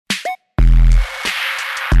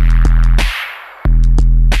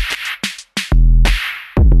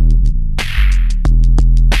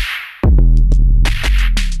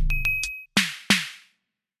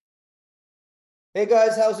Hey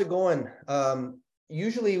guys, how's it going?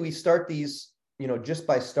 Usually we start these, just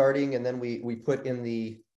by starting, and then we put in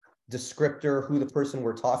the descriptor who the person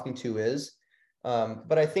we're talking to is.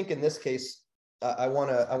 But I think in this case, I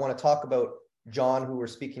want to talk about John, who we're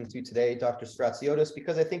speaking to today, Dr. Saratsiotis,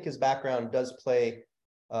 because I think his background does play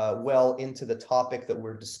well into the topic that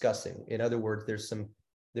we're discussing. In other words, there's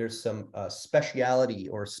some speciality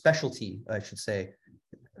or specialty, I should say,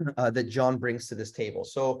 that John brings to this table.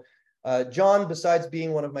 So John, besides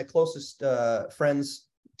being one of my closest friends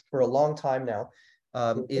for a long time now,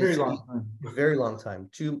 is very long time,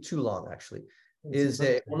 too long actually,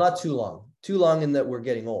 well, not too long in that we're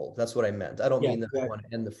getting old. That's what I meant. I don't mean that I want to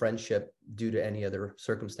end the friendship due to any other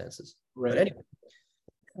circumstances. Right.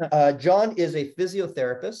 But anyway, John is a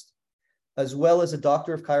physiotherapist as well as a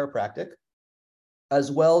doctor of chiropractic. As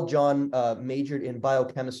well, John majored in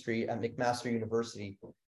biochemistry at McMaster University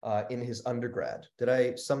in his undergrad. Did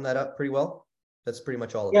I sum that up pretty well? That's pretty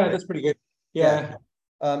much all of it. Yeah, that's pretty good. Yeah.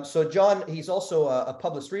 So John, he's also a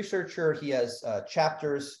published researcher. He has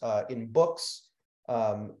chapters in books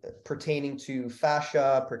pertaining to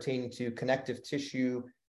fascia, pertaining to connective tissue,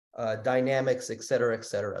 dynamics, et cetera, et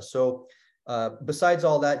cetera. So besides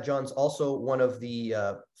all that, John's also one of the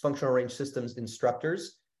functional range systems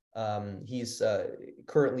instructors. He's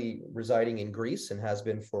currently residing in Greece and has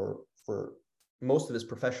been for most of his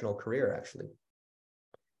professional career, actually.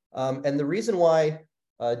 And the reason why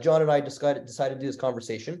John and I decided to do this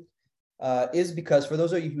conversation is because, for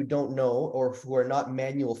those of you who don't know or who are not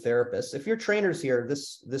manual therapists, if you're trainers here,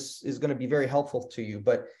 this is going to be very helpful to you.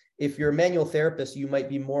 But if you're a manual therapist, you might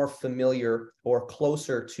be more familiar or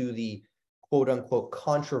closer to the quote unquote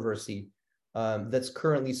controversy that's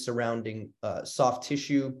currently surrounding soft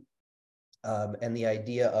tissue and the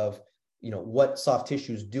idea of what soft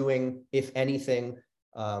tissue is doing, if anything,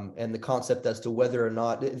 and the concept as to whether or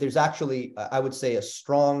not there's actually, I would say, a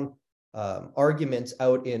strong argument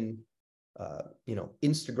out in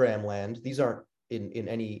Instagram land. These aren't in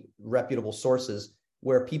any reputable sources,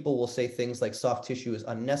 where people will say things like soft tissue is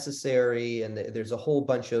unnecessary, and there's a whole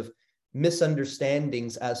bunch of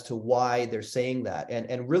misunderstandings as to why they're saying that.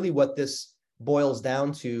 And really what this boils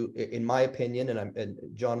down to, in my opinion, and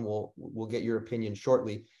John will get your opinion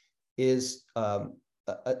shortly, is a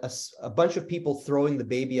bunch of people throwing the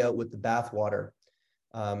baby out with the bathwater,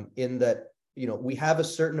 in that we have a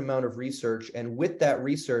certain amount of research, and with that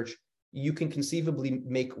research you can conceivably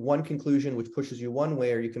make one conclusion which pushes you one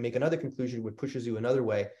way, or you can make another conclusion which pushes you another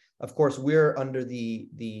way. Of course, we're under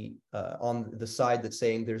the on the side that's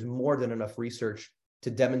saying there's more than enough research to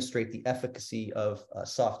demonstrate the efficacy of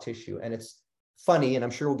soft tissue. And it's funny, and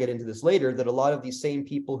I'm sure we'll get into this later, that a lot of these same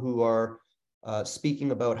people who are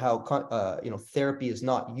speaking about how therapy is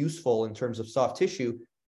not useful in terms of soft tissue,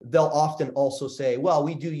 they'll often also say, well,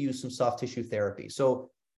 we do use some soft tissue therapy.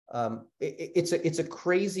 So it's a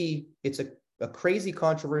crazy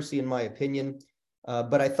controversy, in my opinion.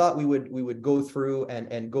 But I thought we would go through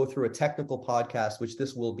and go through a technical podcast, which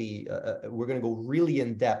this will be. We're going to go really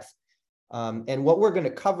in depth, and what we're going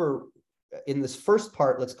to cover in this first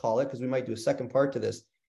part, let's call it, because we might do a second part to this,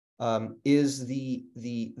 is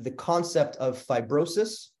the concept of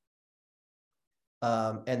fibrosis,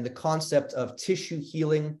 and the concept of tissue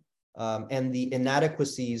healing, and the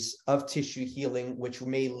inadequacies of tissue healing, which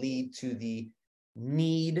may lead to the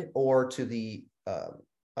need, or to the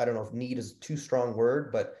I don't know if need is a too strong word,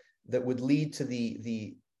 but that would lead to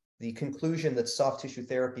the conclusion that soft tissue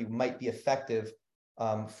therapy might be effective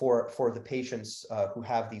for the patients who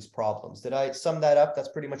have these problems. Did I sum that up? That's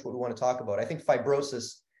pretty much what we want to talk about. I think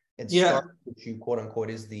fibrosis and soft tissue, quote unquote,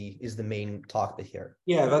 is the main topic here.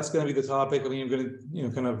 Yeah, that's going to be the topic. I mean, I'm going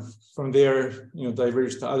to kind of from there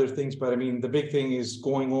diverge to other things, but I mean the big thing is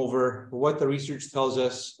going over what the research tells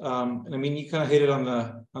us. And I mean, you kind of hit it on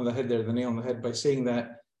the head there, the nail on the head, by saying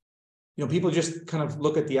that people just kind of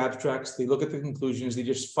look at the abstracts, they look at the conclusions, they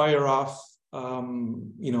just fire off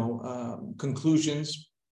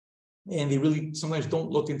conclusions, and they really sometimes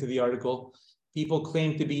don't look into the article. People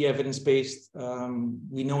claim to be evidence-based.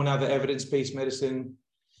 We know now that evidence-based medicine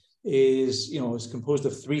is composed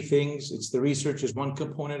of three things. It's the research is one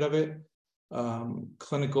component of it.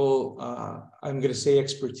 Clinical, I'm going to say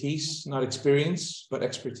expertise, not experience, but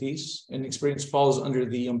expertise. And experience falls under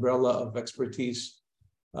the umbrella of expertise,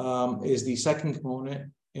 is the second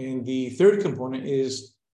component. And the third component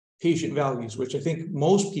is patient values, which I think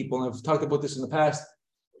most people, and I've talked about this in the past,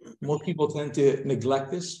 most people tend to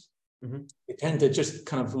neglect this. Mm-hmm. They tend to just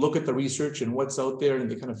kind of look at the research and what's out there, and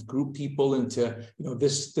they kind of group people into,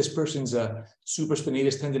 this person's a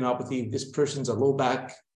supraspinatus tendinopathy, this person's a low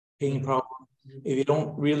back pain problem. They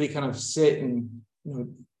don't really kind of sit and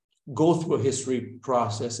go through a history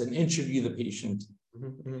process and interview the patient.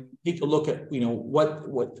 Take a look at,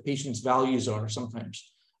 what the patient's values are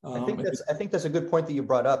sometimes. I think that's a good point that you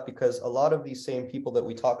brought up, because a lot of these same people that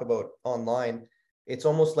we talk about online, it's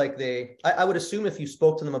almost like I would assume if you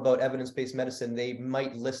spoke to them about evidence-based medicine, they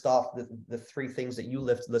might list off the three things that you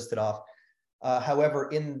listed off. However,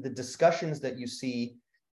 in the discussions that you see,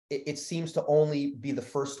 it seems to only be the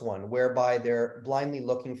first one, whereby they're blindly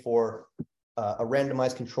looking for a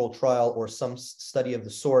randomized controlled trial or some study of the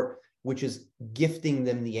sort, which is gifting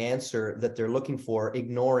them the answer that they're looking for,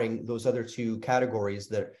 ignoring those other two categories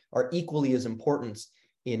that are equally as important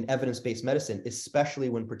in evidence-based medicine, especially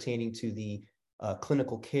when pertaining to the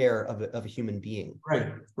clinical care of a human being.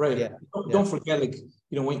 Right. Yeah. Don't forget,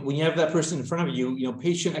 when you have that person in front of you,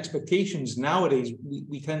 patient expectations nowadays,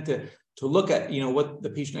 we tend to look at, what the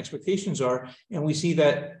patient expectations are. And we see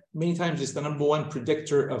that many times it's the number one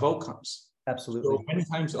predictor of outcomes. Absolutely. So many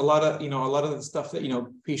times, a lot of the stuff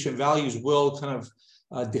that, patient values will kind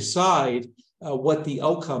of decide what the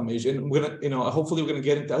outcome is. And we're going to, hopefully we're going to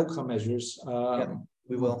get into outcome measures.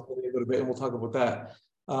 We will. A little bit, and we'll talk about that.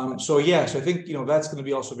 So I think, that's going to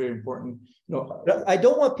be also very important. I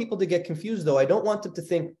don't want people to get confused, though. I don't want them to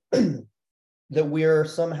think that we're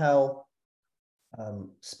somehow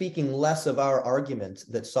speaking less of our argument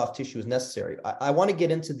that soft tissue is necessary. I want to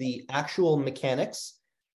get into the actual mechanics,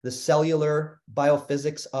 the cellular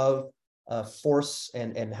biophysics of force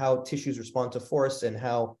and how tissues respond to force, and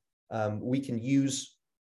how we can use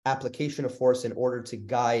application of force in order to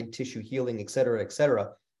guide tissue healing, et cetera, et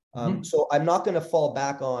cetera. So I'm not going to fall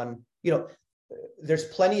back on, there's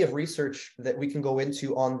plenty of research that we can go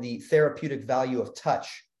into on the therapeutic value of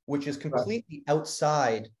touch, which is completely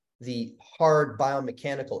outside the hard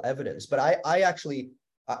biomechanical evidence. But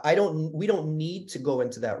we don't need to go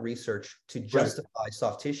into that research to justify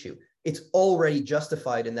soft tissue. It's already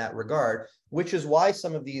justified in that regard, which is why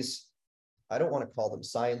some of these, I don't want to call them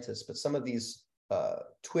scientists, but some of these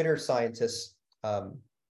Twitter scientists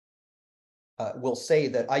will say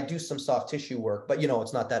that I do some soft tissue work, but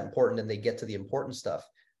it's not that important, and they get to the important stuff.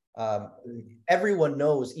 Everyone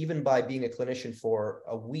knows, even by being a clinician for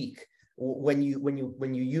a week, when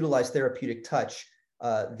you utilize therapeutic touch,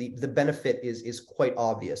 the benefit is quite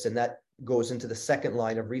obvious, and that goes into the second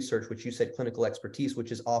line of research, which you said, clinical expertise,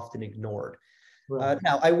 which is often ignored.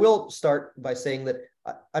 Now, I will start by saying that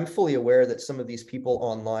I'm fully aware that some of these people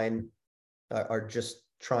online are just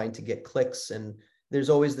trying to get clicks, and there's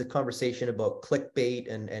always the conversation about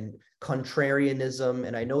clickbait and contrarianism.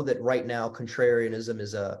 And I know that right now contrarianism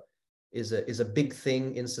is a big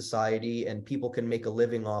thing in society, and people can make a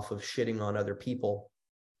living off of shitting on other people.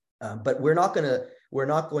 But we're not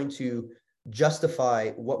going to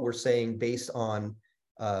justify what we're saying based on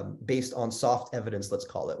soft evidence, let's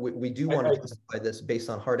call it. We do want to justify this based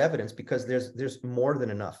on hard evidence, because there's more than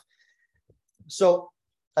enough. So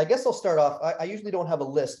I guess I'll start off. I usually don't have a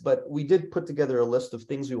list, but we did put together a list of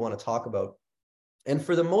things we want to talk about. And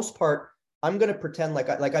for the most part, I'm going to pretend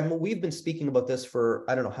we've been speaking about this for,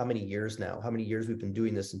 I don't know how many years now, how many years we've been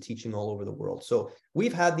doing this and teaching all over the world. So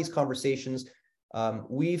we've had these conversations.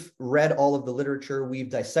 We've read all of the literature. We've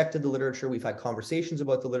dissected the literature. We've had conversations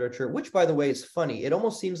about the literature, which, by the way, is funny. It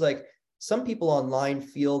almost seems like some people online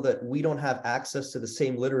feel that we don't have access to the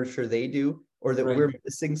same literature they do, or that we're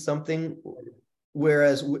missing something.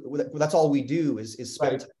 Whereas that's all we do is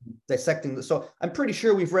spend time dissecting. So I'm pretty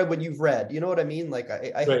sure we've read what you've read. You know what I mean? Like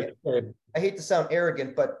I hate to sound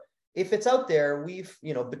arrogant, but if it's out there, we've,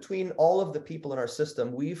 between all of the people in our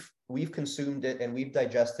system, we've consumed it and we've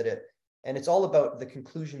digested it. And it's all about the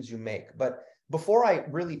conclusions you make. But before I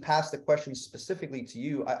really pass the question specifically to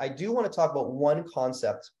you, I do want to talk about one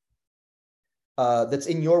concept that's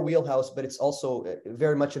in your wheelhouse, but it's also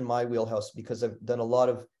very much in my wheelhouse, because I've done a lot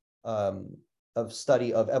of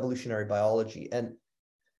study of evolutionary biology. And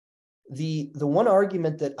the one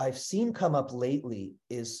argument that I've seen come up lately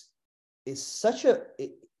is such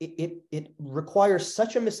it requires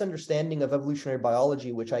such a misunderstanding of evolutionary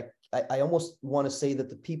biology, which I almost want to say that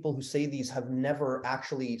the people who say these have never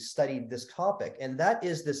actually studied this topic. And that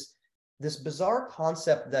is this bizarre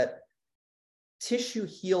concept that tissue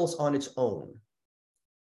heals on its own.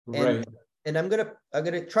 And I'm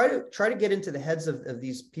gonna try to get into the heads of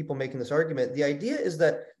these people making this argument. The idea is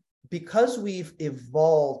that because we've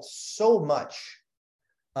evolved so much,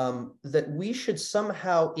 that we should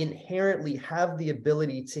somehow inherently have the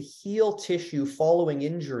ability to heal tissue following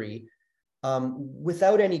injury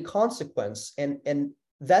without any consequence. And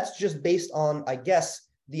that's just based on, I guess,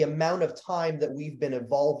 the amount of time that we've been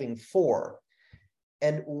evolving for.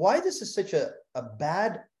 And why this is such a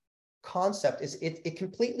bad concept is it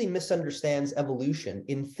completely misunderstands evolution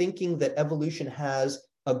in thinking that evolution has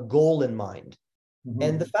a goal in mind.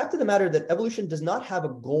 And the fact of the matter that evolution does not have a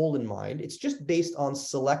goal in mind, it's just based on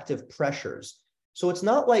selective pressures. So it's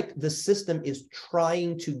not like the system is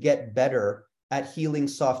trying to get better at healing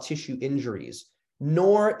soft tissue injuries,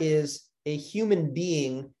 nor is a human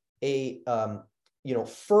being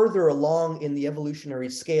further along in the evolutionary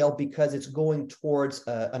scale because it's going towards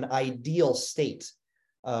an ideal state.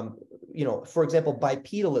 For example,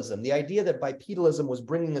 bipedalism, the idea that bipedalism was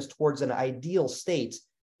bringing us towards an ideal state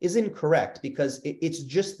is incorrect, because it's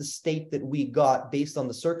just the state that we got based on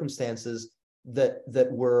the circumstances that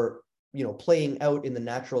were playing out in the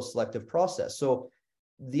natural selective process. So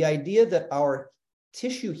the idea that our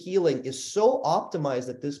tissue healing is so optimized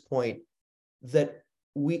at this point that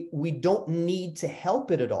we don't need to help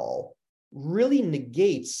it at all really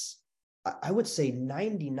negates, I would say,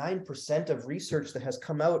 99% of research that has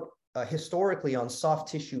come out historically on soft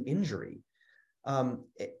tissue injury.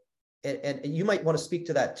 And you might want to speak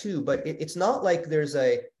to that too, but it's not like there's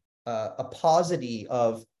a paucity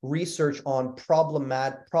of research on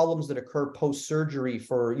problems that occur post-surgery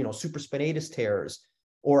for supraspinatus tears,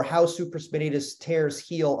 or how supraspinatus tears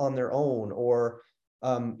heal on their own, or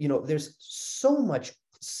there's so much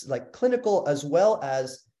like clinical as well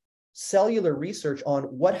as cellular research on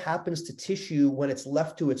what happens to tissue when it's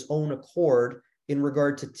left to its own accord in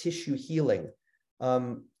regard to tissue healing.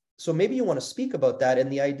 So maybe you want to speak about that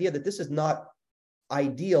and the idea that this is not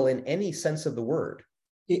ideal in any sense of the word.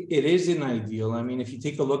 It isn't ideal. I mean, if you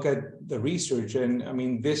take a look at the research, and I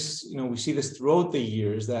mean, this, we see this throughout the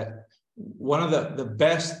years, that one of the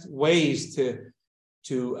best ways to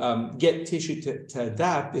get tissue to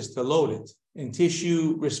adapt is to load it. And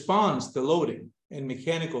tissue responds to loading and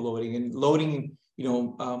mechanical loading, and loading,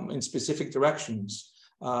 in specific directions,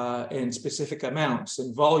 and specific amounts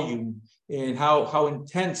and volume, and how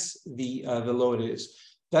intense the load is.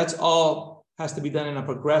 That's all has to be done in a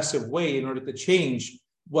progressive way in order to change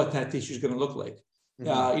what that tissue is going to look like.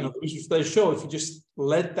 The research does show if you just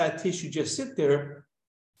let that tissue just sit there,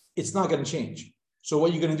 it's not going to change. So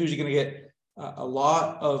what you're going to do is you're going to get a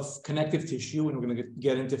lot of connective tissue, and we're going to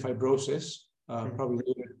get into fibrosis probably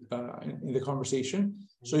later in the conversation.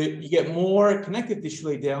 So you get more connective tissue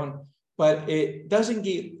laid down, but it doesn't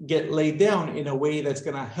get laid down in a way that's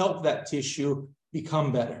going to help that tissue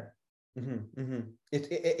become better.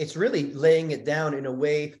 It's really laying it down in a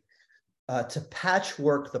way to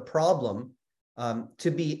patchwork the problem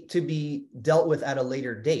to be dealt with at a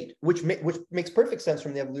later date, which makes perfect sense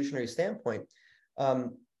from the evolutionary standpoint.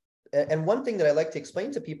 And one thing that I like to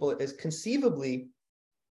explain to people is conceivably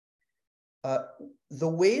the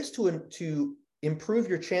ways to improve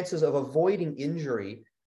your chances of avoiding injury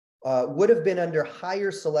would have been under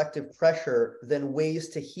higher selective pressure than ways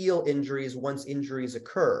to heal injuries once injuries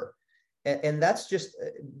occur. And that's just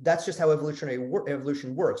how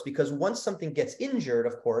evolution works, because once something gets injured,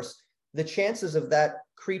 of course, the chances of that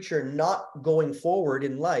creature not going forward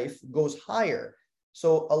in life goes higher.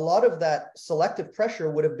 So a lot of that selective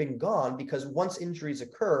pressure would have been gone, because once injuries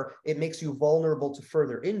occur, it makes you vulnerable to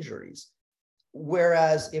further injuries.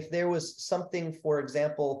 Whereas if there was something, for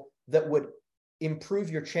example, that would improve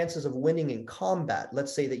your chances of winning in combat,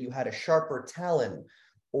 let's say that you had a sharper talon,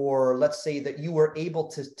 or let's say that you were able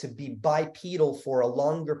to be bipedal for a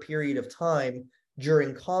longer period of time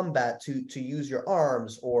during combat to use your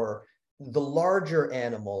arms, or the larger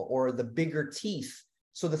animal, or the bigger teeth.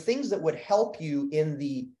 So the things that would help you in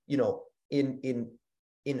the,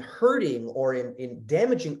 in hurting or in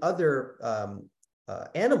damaging other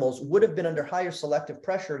animals would have been under higher selective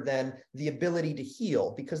pressure than the ability to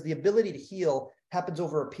heal, because the ability to heal happens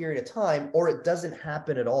over a period of time, or it doesn't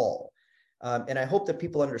happen at all. And I hope that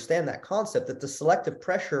people understand that concept, that the selective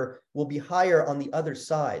pressure will be higher on the other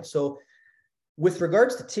side. So with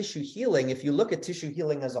regards to tissue healing, if you look at tissue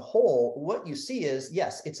healing as a whole, what you see is,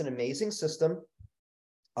 yes, it's an amazing system.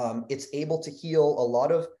 It's able to heal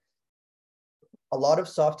a lot of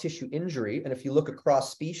soft tissue injury. And if you look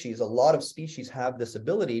across species, a lot of species have this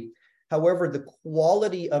ability. However, the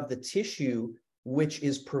quality of the tissue which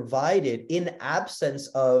is provided in absence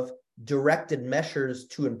of directed measures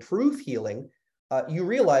to improve healing, you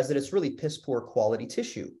realize that it's really piss poor quality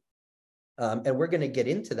tissue. And we're going to get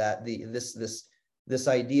into that, this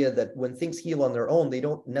idea that when things heal on their own, they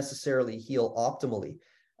don't necessarily heal optimally.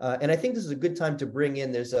 And I think this is a good time to bring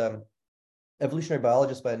in, there's a evolutionary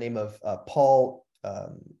biologist by the name of Paul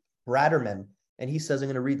Braderman, and he says, I'm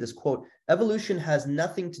going to read this quote: "Evolution has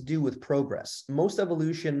nothing to do with progress. Most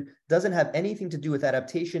evolution doesn't have anything to do with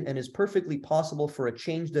adaptation, and is perfectly possible for a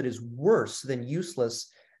change that is worse than useless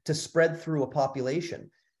to spread through a population."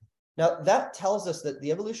 Now, that tells us that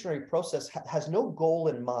the evolutionary process has no goal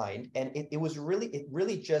in mind, and it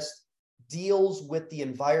really just deals with the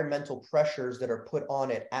environmental pressures that are put on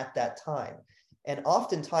it at that time. And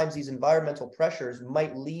oftentimes these environmental pressures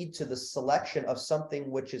might lead to the selection of something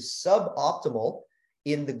which is suboptimal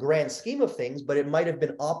in the grand scheme of things, but it might have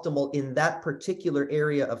been optimal in that particular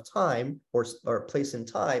area of time or place in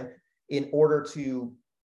time in order to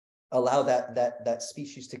allow that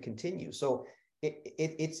species to continue. So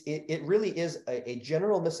it really is a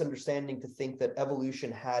general misunderstanding to think that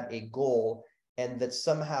evolution had a goal and that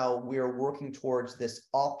somehow we're working towards this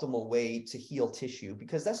optimal way to heal tissue,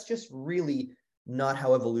 because that's just really not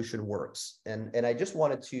how evolution works. And I just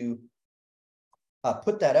wanted to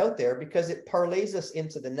put that out there because it parlays us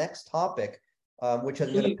into the next topic, which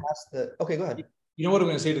I'm going to pass the. Okay, go ahead. You know what I'm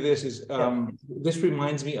going to say to this is this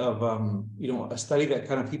reminds me of a study that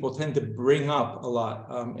kind of people tend to bring up a lot,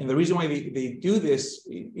 and the reason why they do this,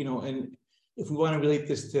 and if we want to relate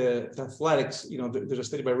this to athletics, there's a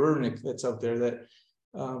study by Wernick that's out there that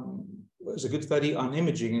was a good study on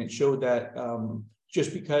imaging, and it showed that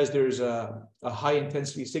just because there's a high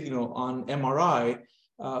intensity signal on MRI,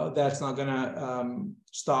 that's not going to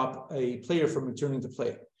stop a player from returning to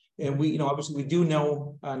play. And we, obviously we do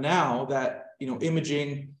know now that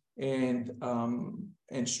imaging and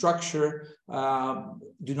structure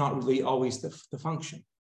do not relate always to function.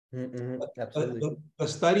 Absolutely. The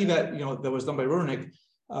study that that was done by Wernick,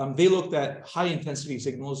 they looked at high intensity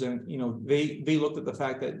signals, and they looked at the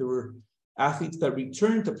fact that there were athletes that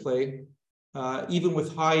returned to play even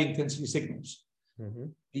with high intensity signals.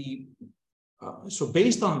 So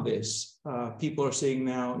based on this, people are saying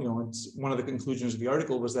now, it's one of the conclusions of the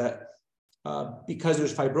article was that because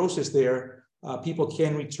there's fibrosis there, people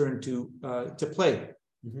can return to play.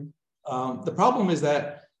 The problem is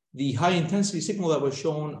that the high intensity signal that was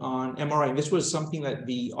shown on MRI, and this was something that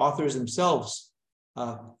the authors themselves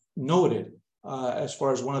noted as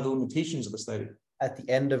far as one of the limitations of the study. At the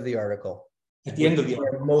end of the article. At the end of the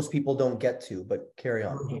article. Most people don't get to, but carry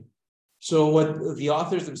on. So what the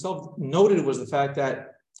authors themselves noted was the fact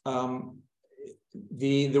that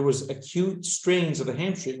there was acute strains of the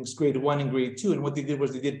hamstrings, grade 1 and grade 2, and what they did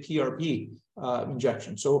was they did PRP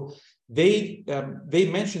injection. So they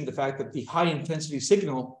mentioned the fact that the high intensity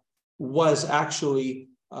signal was actually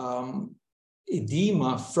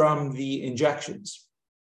edema from the injections,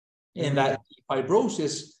 and that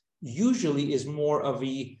fibrosis usually is more of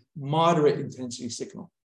a moderate intensity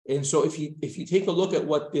signal. And so if you take a look at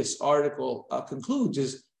what this article concludes,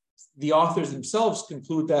 is the authors themselves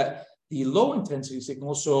conclude that the low intensity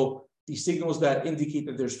signals, so the signals that indicate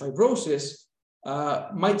that there's fibrosis,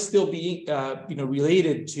 might still be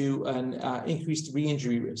related to an increased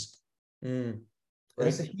re-injury risk. Right?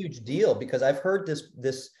 That's a huge deal, because I've heard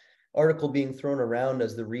this article being thrown around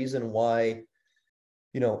as the reason why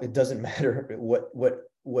it doesn't matter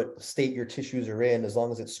what state your tissues are in, as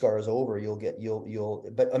long as it scars over,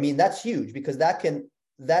 but I mean, that's huge, because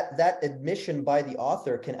that admission by the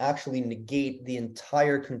author can actually negate the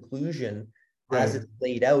entire conclusion as it's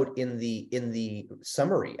laid out in the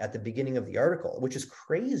summary at the beginning of the article, which is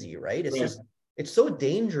crazy, right? It's so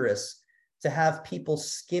dangerous to have people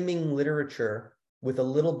skimming literature with a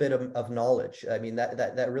little bit of knowledge. I mean,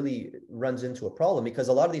 that really runs into a problem, because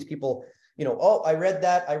a lot of these people, I read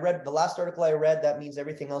the last article I read, that means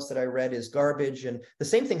everything else that I read is garbage. And the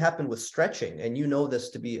same thing happened with stretching, and this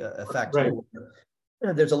to be a fact. Right.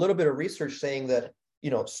 There's a little bit of research saying that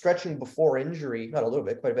stretching before injury, not a little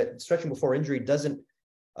bit, quite a bit, stretching before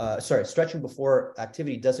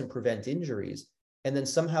activity doesn't prevent injuries. And then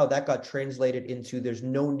somehow that got translated into there's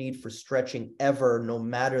no need for stretching ever, no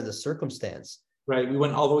matter the circumstance. Right. We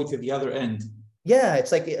went all the way to the other end. Yeah,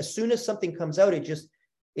 it's like as soon as something comes out, it just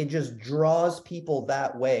draws people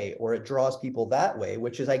that way,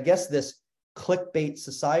 which is, I guess, this clickbait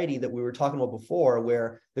society that we were talking about before,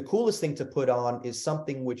 where the coolest thing to put on is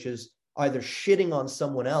something which is either shitting on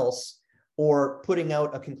someone else or putting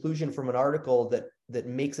out a conclusion from an article that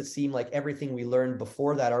makes it seem like everything we learned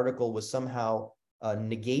before that article was somehow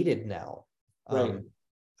negated now. Right.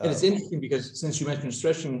 And it's interesting because since you mentioned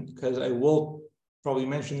stretching, because I will probably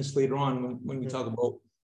mention this later on when we talk about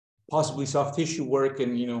possibly soft tissue work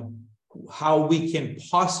and how we can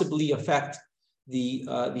possibly affect the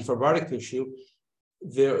fibrotic tissue.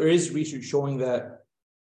 There is research showing that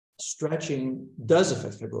stretching does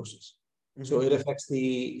affect fibrosis. So it affects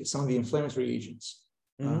some of the inflammatory agents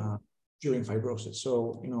during fibrosis.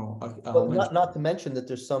 So not to mention that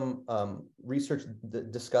there's some research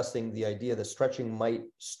discussing the idea that stretching might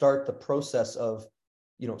start the process of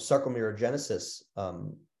sarcomerogenesis.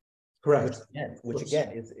 Correct. Which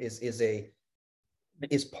again is a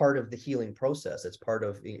is part of the healing process. It's part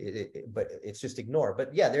of it, but it's just ignored.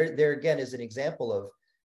 But yeah, there again is an example of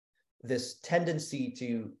this tendency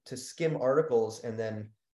to skim articles, and then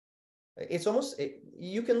it's almost,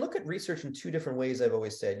 you can look at research in two different ways. I've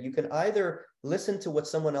always said you can either listen to what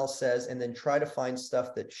someone else says and then try to find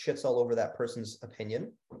stuff that shits all over that person's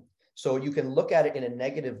opinion. So you can look at it in a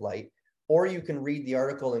negative light, or you can read the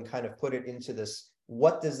article and kind of put it into this,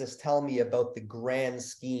 what does this tell me about the grand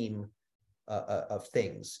scheme of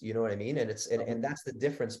things? You know what I mean? And it's, and that's the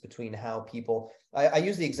difference between how people, I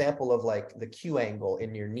use the example of like the Q angle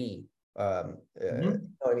in your knee. You know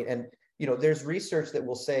what I mean? And you know, there's research that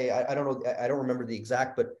will say, I don't know, I don't remember the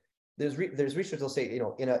exact, but there's research that'll say, you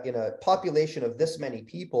know, in a population of this many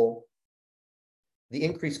people, the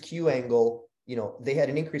increased Q angle, you know, they had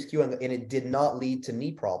an increased Q angle and it did not lead to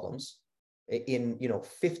knee problems in, you know,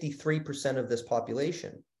 53% of this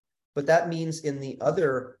population. But that means in the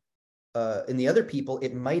other people,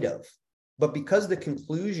 it might have. But because the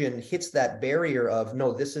conclusion hits that barrier of,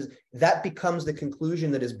 no, that becomes the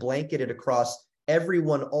conclusion that is blanketed across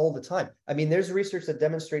everyone all the time. I mean, there's research that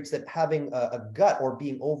demonstrates that having a gut or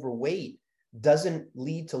being overweight doesn't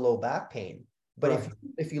lead to low back pain. But right.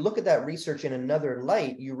 if you look at that research in another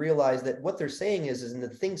light, you realize that what they're saying is in the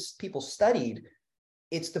things people studied,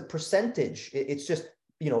 it's the percentage. It's just,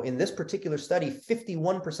 you know, in this particular study,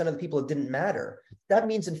 51% of the people, it didn't matter. That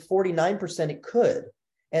means in 49% it could.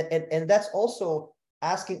 And that's also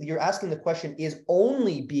you're asking the question, is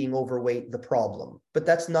only being overweight the problem? But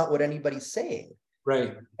that's not what anybody's saying.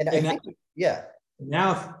 Right. And I think, yeah.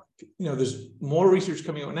 Now, you know, there's more research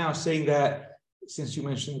coming out now saying that, since you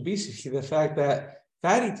mentioned obesity, the fact that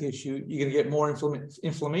fatty tissue, you're going to get more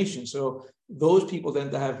inflammation. So those people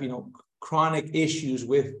tend to have, you know, chronic issues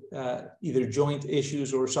with either joint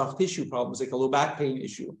issues or soft tissue problems, like a low back pain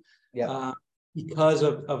issue, because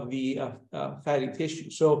of the fatty tissue.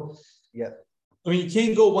 So, yeah. I mean, you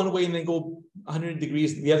can't go one way and then go 100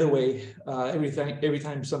 degrees the other way every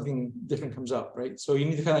time something different comes up, right? So you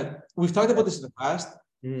need to kind of, we've talked about this in the past,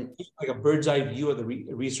 like a bird's eye view of the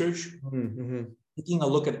research, taking a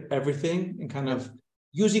look at everything and kind of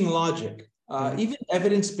using logic. Even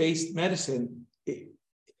evidence-based medicine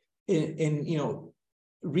in you know,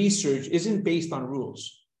 research isn't based on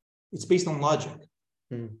rules. It's based on logic.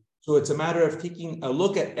 So it's a matter of taking a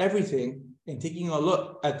look at everything and taking a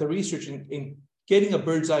look at the research and getting a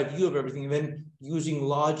bird's eye view of everything, and then using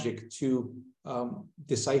logic to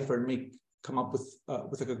decipher and come up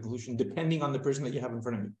with a conclusion, depending on the person that you have in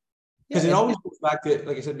front of you. Because it always goes back to,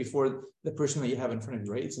 like I said before, the person that you have in front of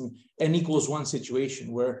you, right? It's an N=1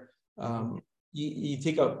 situation where you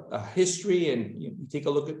take a history and you take a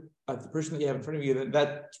look at the person that you have in front of you.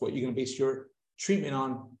 That's what you're going to base your treatment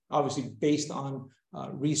on, obviously based on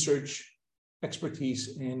research,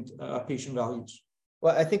 expertise, and patient values.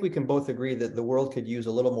 Well, I think we can both agree that the world could use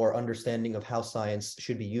a little more understanding of how science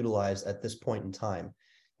should be utilized at this point in time.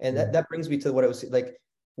 And that brings me to what I was like,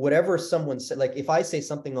 whatever someone said, like if I say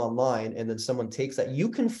something online and then someone takes that, you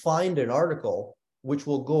can find an article which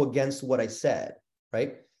will go against what I said,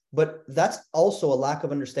 right? But that's also a lack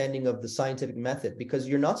of understanding of the scientific method, because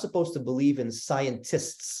you're not supposed to believe in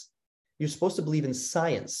scientists. You're supposed to believe in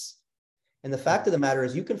science. And the fact of the matter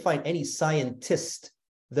is you can find any scientist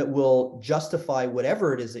that will justify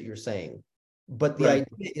whatever it is that you're saying. But the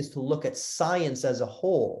idea is to look at science as a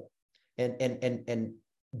whole and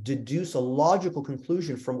deduce a logical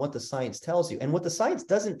conclusion from what the science tells you. And what the science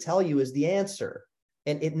doesn't tell you is the answer.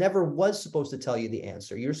 And it never was supposed to tell you the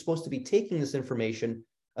answer. You're supposed to be taking this information,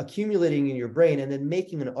 accumulating in your brain, and then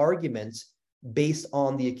making an argument based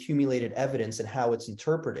on the accumulated evidence and how it's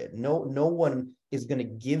interpreted. No one is going to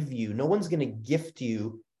give you, no one's going to gift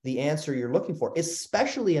you the answer you're looking for,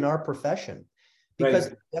 especially in our profession.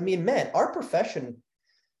 Because, I mean, man, our profession,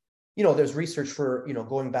 you know, there's research for, you know,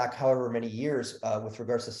 going back however many years with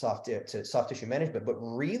regards to soft tissue management, but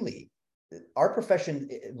really, our profession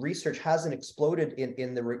research hasn't exploded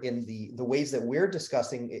in the ways that we're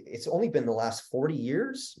discussing. It's only been the last 40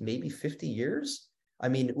 years, maybe 50 years. I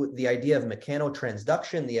mean, the idea of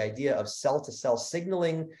mechanotransduction, the idea of cell-to-cell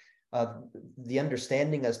signaling, the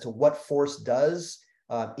understanding as to what force does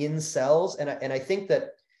in cells. And I think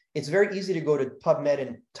that it's very easy to go to PubMed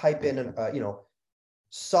and type in, you know,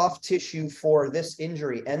 soft tissue for this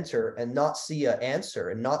injury, enter, and not see an answer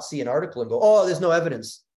and not see an article and go, oh, there's no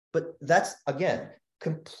evidence. But that's, again,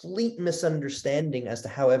 complete misunderstanding as to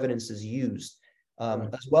how evidence is used,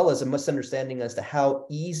 as well as a misunderstanding as to how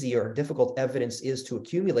easy or difficult evidence is to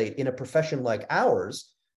accumulate in a profession like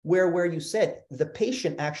ours, where you said the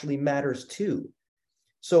patient actually matters too.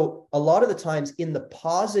 So a lot of the times in the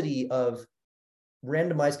paucity of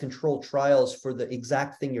randomized controlled trials for the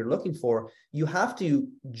exact thing you're looking for, you have to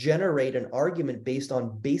generate an argument based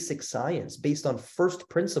on basic science, based on first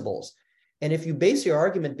principles. And if you base your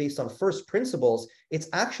argument based on first principles, it's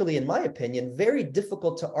actually, in my opinion, very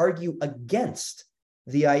difficult to argue against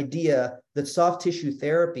the idea that soft tissue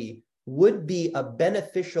therapy would be a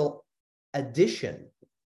beneficial addition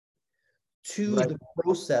to the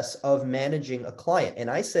process of managing a client. And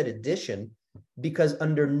I said addition because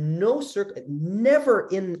under never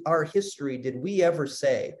in our history did we ever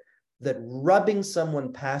say that rubbing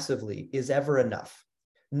someone passively is ever enough.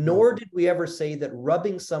 Nor did we ever say that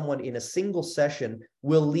rubbing someone in a single session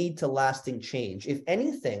will lead to lasting change. If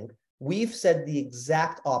anything, we've said the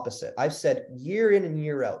exact opposite. I've said year in and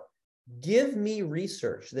year out, give me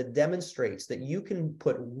research that demonstrates that you can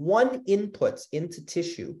put one input into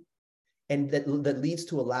tissue and that leads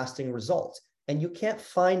to a lasting result. And you can't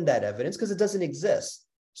find that evidence because it doesn't exist.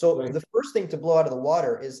 So the first thing to blow out of the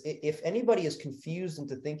water is if anybody is confused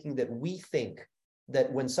into thinking that we think that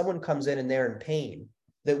when someone comes in and they're in pain,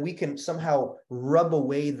 that we can somehow rub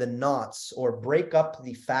away the knots or break up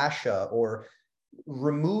the fascia or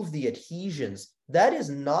remove the adhesions, that is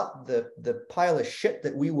not the pile of shit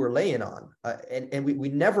that we were laying on. And we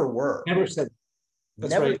never were. Never said.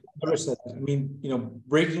 That's right. Never said that. I mean,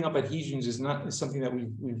 breaking up adhesions is something that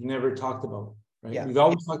we've never talked about. Right? Yeah. We've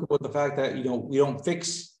always talked about the fact that, we don't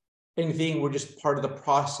fix anything. We're just part of the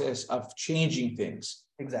process of changing things.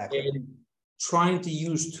 Exactly. And trying to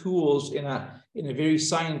use tools in a very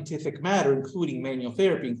scientific manner, including manual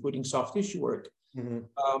therapy, including soft tissue work,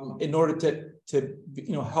 in order to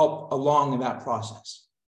help along in that process.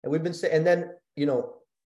 And we've been saying, and then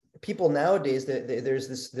people nowadays, there's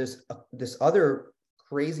this other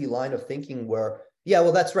crazy line of thinking where, yeah,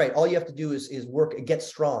 well, that's right. All you have to do is work, get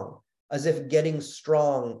strong, as if getting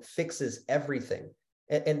strong fixes everything.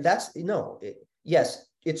 And that's yes,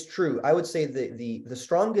 it's true. I would say the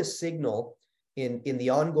strongest signal in the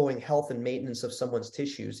ongoing health and maintenance of someone's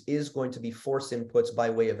tissues is going to be force inputs by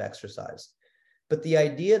way of exercise. But the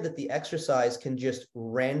idea that the exercise can just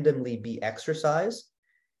randomly be exercise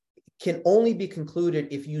can only be concluded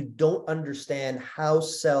if you don't understand how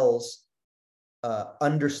cells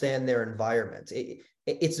understand their environment.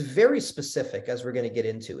 It's very specific, as we're going to get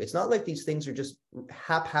into. It's not like these things are just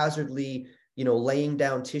haphazardly, laying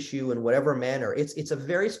down tissue in whatever manner. It's a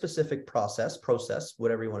very specific process,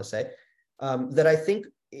 whatever you want to say, that I think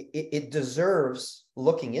it deserves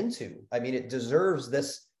looking into. I mean, it deserves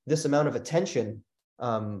this amount of attention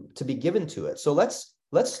to be given to it. So let's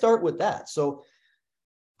start with that. So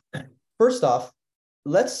first off,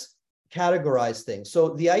 let's categorize things. So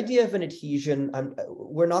the idea of an adhesion,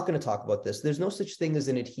 we're not going to talk about this. There's no such thing as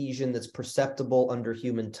an adhesion that's perceptible under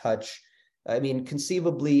human touch. I mean,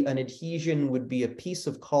 conceivably, an adhesion would be a piece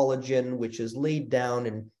of collagen which is laid down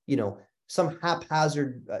in, some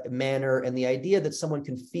haphazard manner. And the idea that someone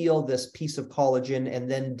can feel this piece of collagen and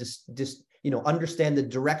then just understand the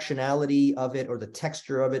directionality of it or the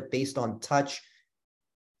texture of it based on touch,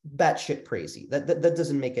 batshit crazy. That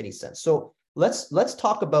doesn't make any sense. So let's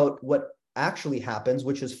talk about what actually happens,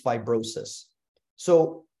 which is fibrosis.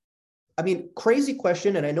 So, I mean, crazy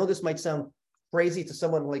question, and I know this might sound crazy to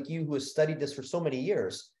someone like you who has studied this for so many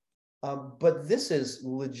years, but this is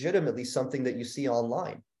legitimately something that you see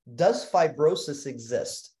online. Does fibrosis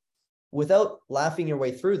exist? Without laughing your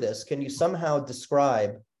way through this, can you somehow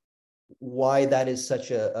describe why that is such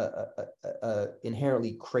a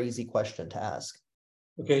inherently crazy question to ask?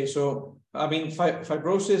 Okay, so I mean,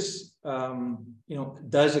 fibrosis,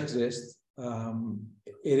 does exist.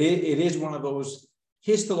 It is one of those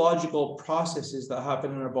histological processes that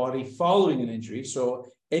happen in our body following an injury. So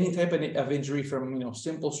any type of injury, from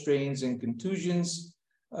simple strains and contusions,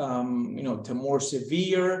 to more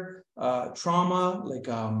severe trauma like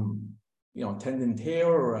tendon tear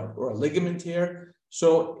or a ligament tear.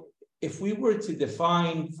 So if we were to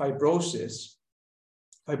define fibrosis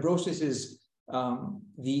is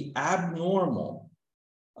the abnormal,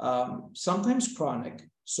 sometimes chronic.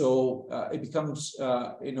 So it becomes,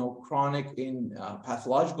 chronic in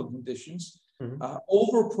pathological conditions,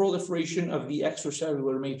 overproliferation of the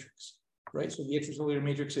extracellular matrix, right? So the extracellular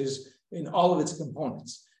matrix is in all of its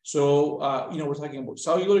components. So, we're talking about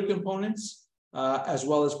cellular components as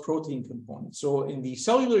well as protein components. So in the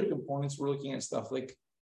cellular components, we're looking at stuff like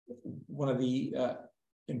one of the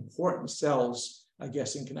important cells, I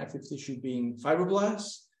guess, in connective tissue being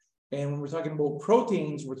fibroblasts. And when we're talking about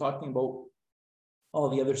proteins, we're talking about all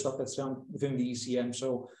the other stuff that's found within the ECM.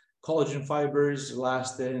 So collagen fibers,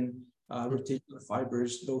 elastin, reticular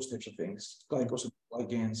fibers, those types of things,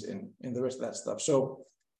 glycosaminoglycans, and the rest of that stuff. So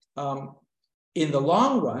In the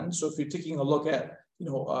long run, so if you're taking a look at,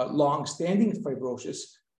 long-standing fibrosis,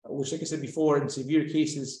 which, like I said before, in severe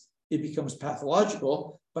cases, it becomes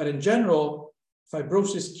pathological. But in general,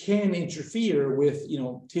 fibrosis can interfere with,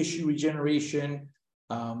 tissue regeneration.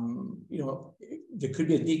 There could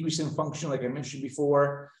be a decrease in function, like I mentioned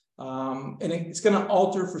before. And it's going to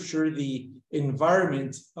alter for sure the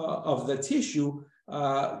environment of the tissue,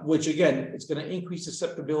 which again, it's going to increase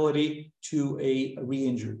susceptibility to a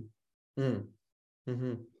re-injury.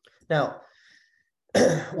 Mm-hmm. Now,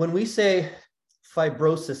 when we say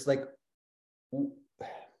fibrosis, like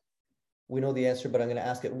we know the answer, but I'm going to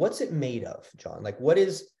ask it. What's it made of, John? Like, what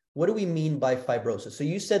do we mean by fibrosis? So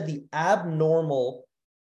you said the abnormal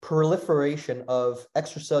proliferation of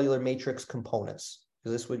extracellular matrix components.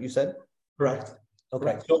 Is this what you said? Correct. Okay.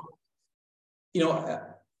 Correct. So,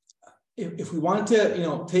 if we want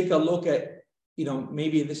to, take a look at,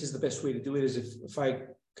 maybe this is the best way to do it is if I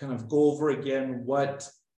kind of go over again what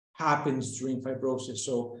happens during fibrosis.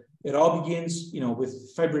 So it all begins,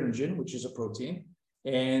 with fibrinogen, which is a protein,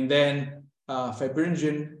 and then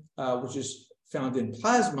fibrinogen, which is found in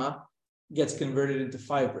plasma, gets converted into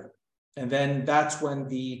fibrin, and then that's when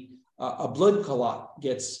a blood clot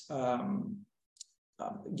gets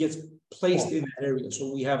placed in that area.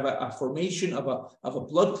 So we have a formation of a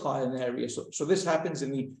blood clot in the area. So this happens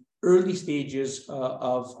in the early stages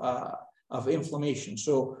of inflammation.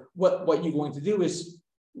 So what you're going to do is,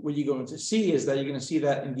 what you're going to see is that you're going to see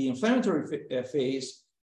that in the inflammatory phase,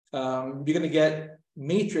 you're going to get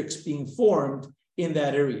matrix being formed in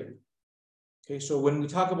that area. Okay, so when we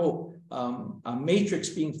talk about a matrix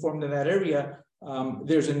being formed in that area,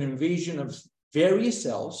 there's an invasion of various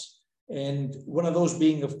cells, and one of those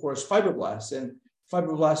being, of course, fibroblasts. And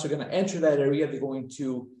fibroblasts are going to enter that area. They're going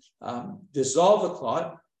to dissolve the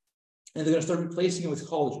clot, and they're going to start replacing it with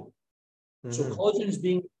collagen. Mm-hmm. So collagen is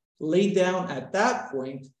being laid down at that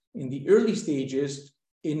point in the early stages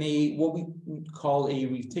in what we call a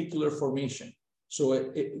reticular formation. So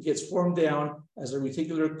it gets formed down as a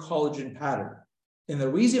reticular collagen pattern. And the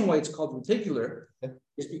reason why it's called reticular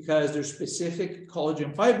is because there's specific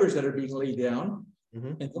collagen fibers that are being laid down.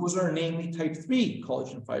 Mm-hmm. And those are namely type 3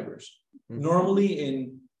 collagen fibers. Mm-hmm.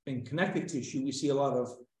 Normally in connective tissue, we see a lot of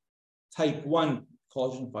type 1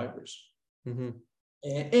 collagen fibers. Mm-hmm.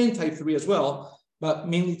 and type 3 as well, but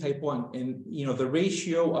mainly type 1. And the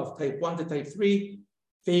ratio of type 1 to type 3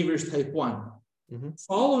 favors type 1. Mm-hmm.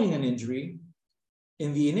 Following an injury,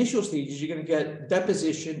 in the initial stages, you're going to get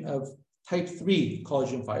deposition of type 3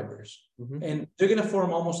 collagen fibers. Mm-hmm. And they're going to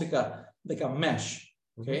form almost like a mesh.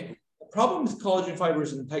 Okay. Mm-hmm. The problem with collagen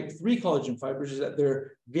fibers and type 3 collagen fibers is that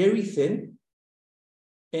they're very thin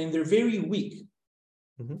and they're very weak.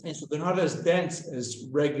 Mm-hmm. And so they're not as dense as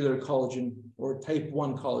regular collagen or type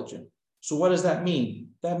 1 collagen. So what does that mean?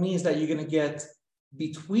 That means that you're going to get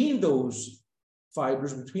between those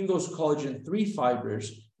fibers, between those collagen 3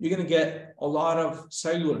 fibers, you're going to get a lot of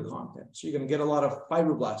cellular content. So you're going to get a lot of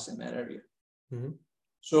fibroblasts in that area. Mm-hmm.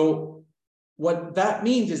 So what that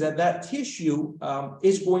means is that tissue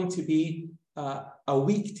is going to be a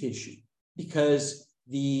weak tissue, because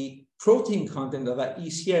the protein content of that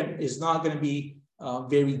ECM is not going to be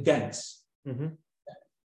very dense. Mm-hmm.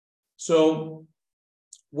 So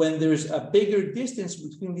when there's a bigger distance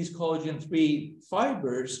between these collagen 3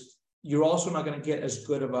 fibers, you're also not going to get as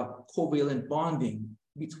good of a covalent bonding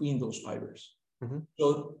between those fibers. Mm-hmm.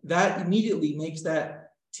 So that immediately makes that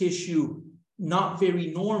tissue not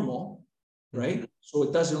very normal, right? Mm-hmm. So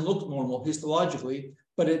it doesn't look normal histologically,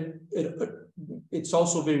 but it's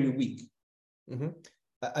also very weak. Mm-hmm.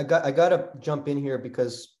 I got to jump in here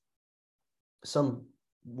because some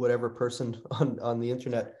whatever person on the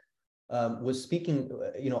internet was speaking.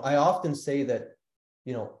 I often say that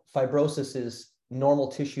fibrosis is normal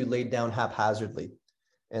tissue laid down haphazardly,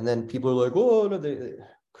 and then people are like, oh no, they're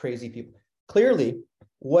crazy people. Clearly,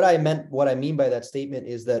 what I mean by that statement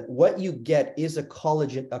is that what you get is a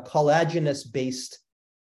collagenous based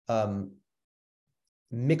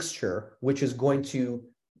mixture, which is going to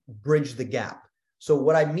bridge the gap. So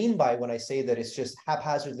what I mean by when I say that it's just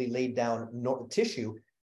haphazardly laid down tissue,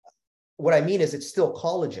 what I mean is it's still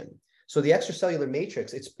collagen. So the extracellular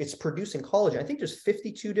matrix, it's producing collagen. I think there's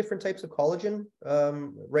 52 different types of collagen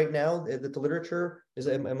right now that the literature is.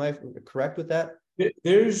 Am I correct with that?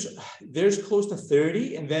 There's close to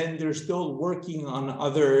 30, and then they're still working on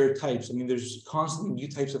other types. I mean, there's constantly new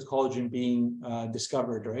types of collagen being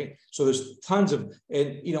discovered, right? So there's tons of,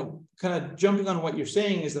 and kind of jumping on what you're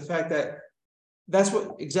saying is the fact that that's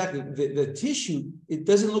what exactly the tissue. It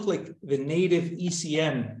doesn't look like the native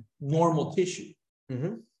ECM normal tissue.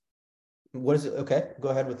 Mm-hmm. What is it? Okay, go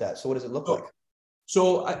ahead with that. So what does it look like?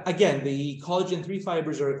 So again, the collagen 3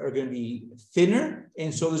 fibers are going to be thinner.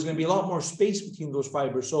 And so there's going to be a lot more space between those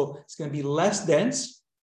fibers. So it's going to be less dense,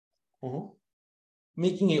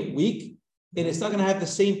 making it weak. And it's not going to have the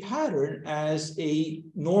same pattern as a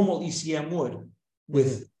normal ECM would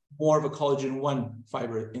with more of a collagen 1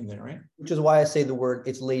 fiber in there, right? Which is why I say the word,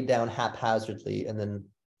 it's laid down haphazardly. And then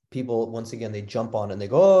people, once again, they jump on and they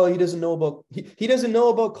go, oh, he doesn't know about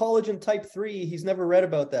collagen type 3. He's never read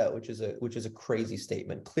about that, which is a crazy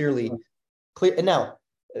statement. Clear. And now,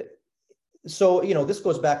 so, this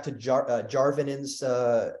goes back to Jarvin's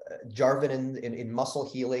Jarvin in muscle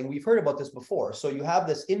healing. We've heard about this before. So you have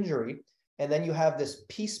this injury, and then you have this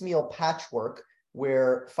piecemeal patchwork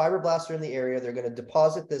where fibroblasts are in the area. They're going to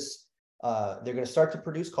deposit this. They're going to start to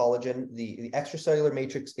produce collagen. The extracellular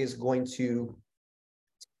matrix is going to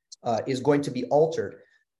be altered.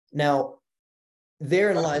 Now,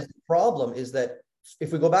 therein lies the problem, is that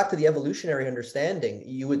if we go back to the evolutionary understanding,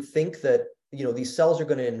 you would think that, these cells are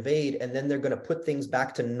going to invade, and then they're going to put things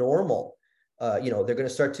back to normal. They're going to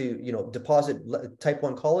start to, deposit type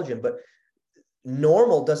 1 collagen, but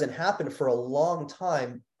normal doesn't happen for a long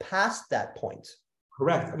time past that point.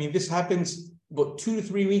 Correct. I mean, this happens about 2 to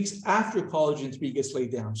 3 weeks after collagen 3 gets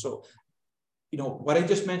laid down. So, what I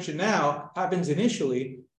just mentioned now happens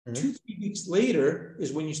initially. 2 to 3 weeks later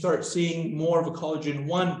is when you start seeing more of a collagen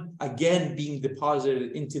 1 again being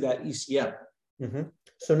deposited into that ECM.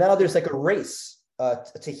 So now there's like a race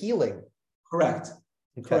to healing. Correct.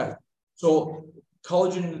 Okay. Correct. So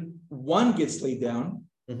collagen 1 gets laid down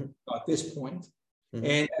at this point.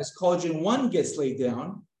 And as collagen 1 gets laid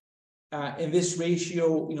down, and this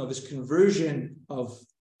ratio, this conversion of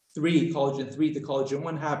collagen 3 to collagen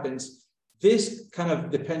 1 happens, this kind of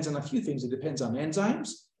depends on a few things. It depends on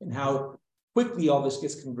enzymes and how quickly all this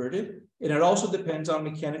gets converted. And it also depends on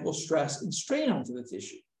mechanical stress and strain onto the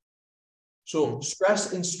tissue. So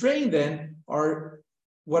stress and strain then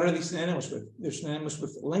what are they synonymous with? They're synonymous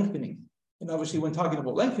with lengthening. And obviously when talking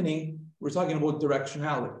about lengthening, we're talking about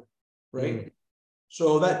directionality, right?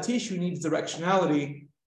 So that tissue needs directionality.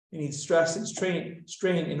 It needs stress and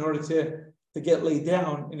strain in order to get laid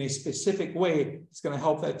down in a specific way. It's going to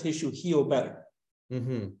help that tissue heal better.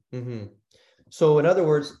 So in other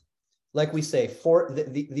words, like we say, for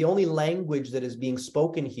the only language that is being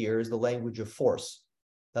spoken here is the language of force.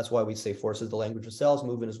 That's why we say force is the language of cells,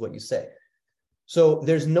 movement is what you say. So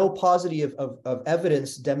there's no paucity of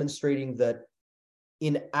evidence demonstrating that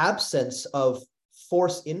in absence of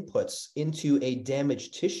force inputs into a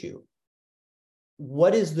damaged tissue,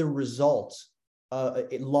 what is the result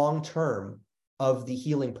long-term of the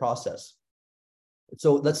healing process?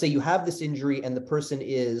 So let's say you have this injury and the person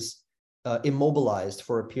is immobilized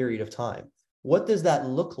for a period of time. What does that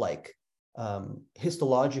look like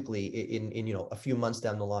histologically in a few months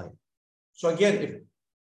down the line? So again,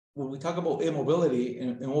 when we talk about immobility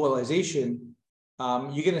and immobilization,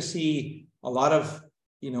 you're going to see a lot of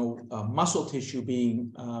muscle tissue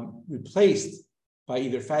being replaced by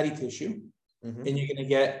either fatty tissue, and you're going to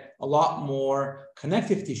get a lot more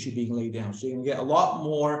connective tissue being laid down. So you're going to get a lot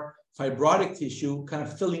more fibrotic tissue kind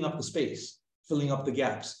of filling up the space, filling up the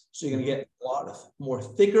gaps. So you're going to get a lot of more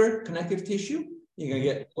thicker connective tissue. You're going to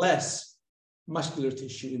get less muscular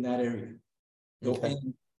tissue in that area.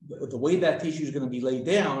 And the way that tissue is going to be laid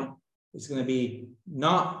down is going to be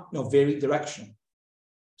not very directional.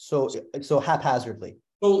 So haphazardly.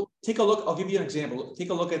 So take a look. I'll give you an example.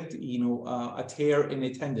 Take a look at a tear in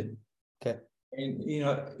a tendon. Okay. And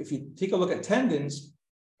if you take a look at tendons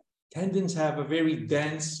have a very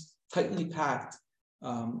dense, tightly packed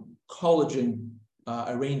collagen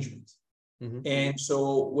arrangement. And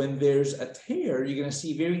so when there's a tear, you're going to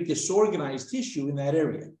see very disorganized tissue in that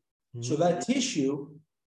area. So that tissue,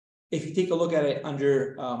 if you take a look at it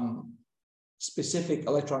under specific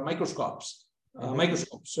electron microscopes, you're going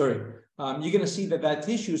to see that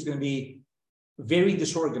tissue is going to be very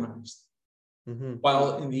disorganized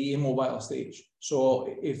while in the immobile stage.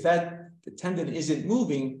 So if the tendon isn't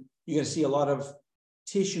moving, you're going to see a lot of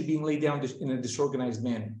tissue being laid down in a disorganized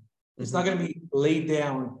manner. It's not going to be laid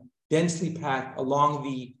down densely packed along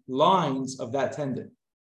the lines of that tendon.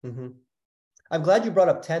 I'm glad you brought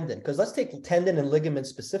up tendon, because let's take tendon and ligament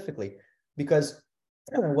specifically, because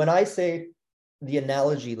when I say the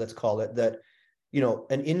analogy, let's call it, that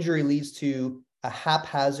an injury leads to a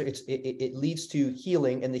haphazard, it leads to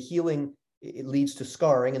healing, and the healing, it leads to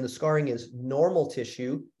scarring, and the scarring is normal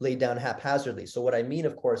tissue laid down haphazardly. So what I mean,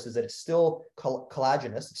 of course, is that it's still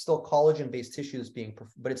collagenous, it's still collagen-based tissue that's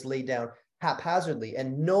but it's laid down haphazardly,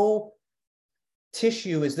 and no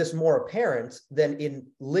tissue is this more apparent than in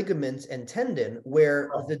ligament and tendon, where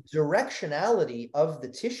the directionality of the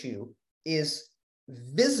tissue is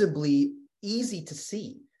visibly easy to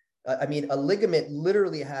see. I mean, a ligament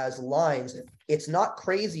literally has lines. It's not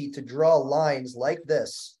crazy to draw lines like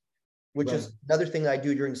this, which is another thing that I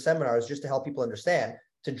do during seminars, just to help people understand,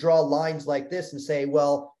 to draw lines like this and say,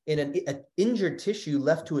 well, in an injured tissue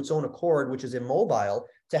left to its own accord, which is immobile,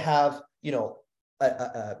 to have, you know,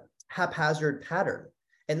 a haphazard pattern.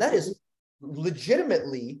 And that is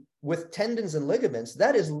legitimately, with tendons and ligaments,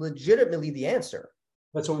 that is legitimately the answer.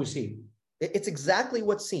 That's what we see. It's exactly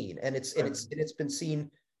what's seen. And it's been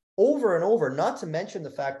seen over and over, not to mention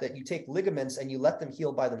the fact that you take ligaments and you let them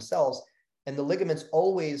heal by themselves, and the ligaments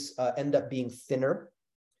always end up being thinner.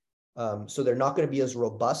 So they're not going to be as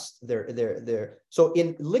robust. So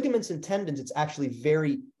in ligaments and tendons, it's actually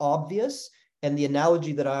very obvious. And the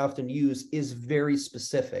analogy that I often use is very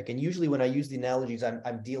specific. And usually when I use the analogies,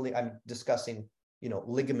 I'm discussing, you know,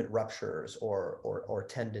 ligament ruptures or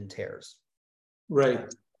tendon tears.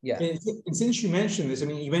 Right. Yeah. And since you mentioned this, I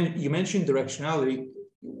mean, you mentioned directionality.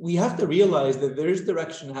 We have to realize that there is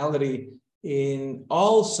directionality in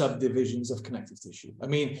all subdivisions of connective tissue. I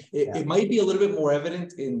mean, it might be a little bit more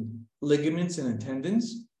evident in ligaments and in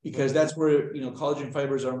tendons, because that's where, you know, collagen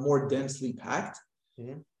fibers are more densely packed.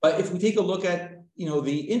 But if we take a look at, you know,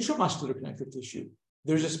 the intramuscular connective tissue,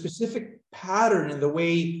 there's a specific pattern in the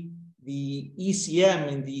way the ECM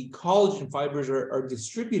and the collagen fibers are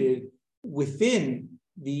distributed within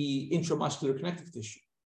the intramuscular connective tissue,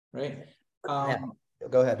 right?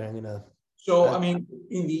 Go ahead. I'm gonna. So, I mean,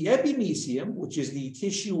 in the epimysium, which is the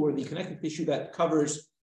tissue or the connective tissue that covers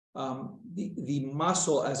the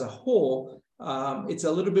muscle as a whole, it's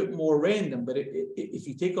a little bit more random. But if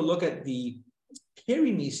you take a look at the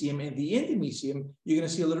perimysium and the endomysium, you're going to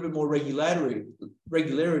see a little bit more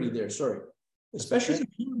regularity there. Sorry, especially the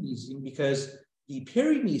perimysium, because the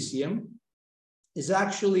perimysium is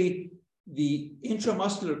actually the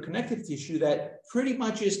intramuscular connective tissue that pretty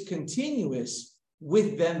much is continuous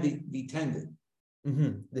with then the tendon.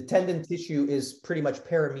 The tendon tissue is pretty much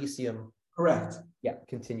perimysium. Correct. Yeah,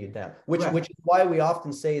 continued down. Which is why we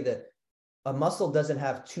often say that a muscle doesn't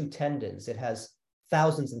have two tendons; it has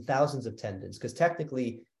thousands and thousands of tendons, because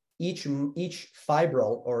technically each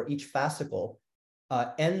fibril or each fascicle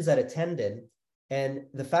ends at a tendon. And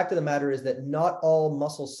the fact of the matter is that not all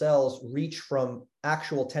muscle cells reach from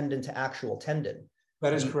actual tendon to actual tendon.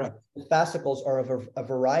 That is correct. The fascicles are of a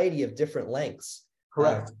variety of different lengths.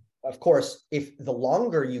 Correct. Of course, if the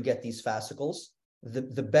longer you get these fascicles,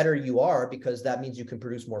 the better you are, because that means you can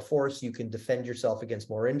produce more force, you can defend yourself against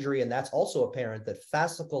more injury. And that's also apparent that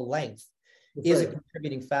fascicle length is a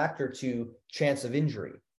contributing factor to chance of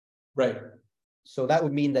injury. Right. So that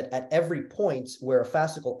would mean that at every point where a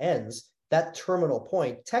fascicle ends, that terminal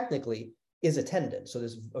point technically is a tendon. So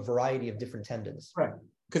there's a variety of different tendons. Right.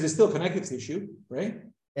 Because it's still connective tissue, right?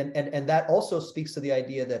 And that also speaks to the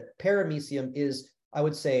idea that perimysium is, I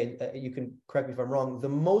would say, you can correct me if I'm wrong, the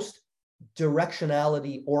most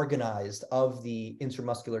directionality organized of the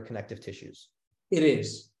intramuscular connective tissues. It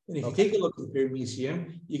is. And if you take a look at the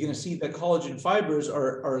perimysium, you're going to see that collagen fibers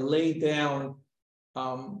are laid down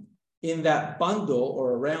in that bundle,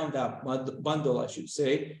 or around that bundle, I should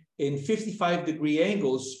say, in 55-degree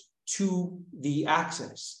angles to the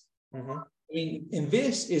axis. I mean, and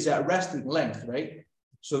this is at resting length, right?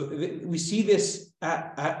 So we see this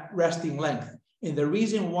at resting length. And the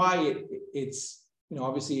reason why it's, you know,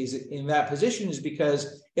 obviously is in that position is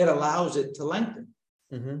because it allows it to lengthen.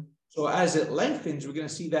 So as it lengthens, we're going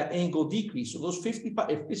to see that angle decrease. So those 55,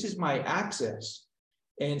 if this is my axis,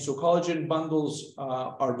 and so collagen bundles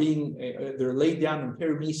are being, they're laid down in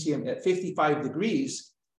perimysium at 55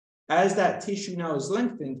 degrees, as that tissue now is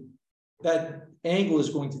lengthened, that angle is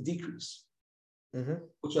going to decrease,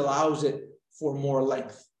 which allows it for more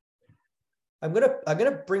length. I'm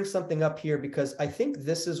gonna bring something up here, because I think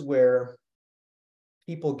this is where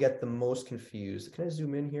people get the most confused. Can I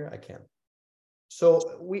zoom in here? I can.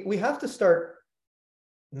 So we have to start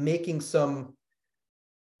making some,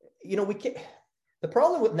 you know, we can't. The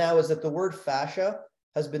problem with now is that the word fascia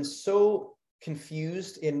has been so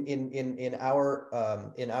confused in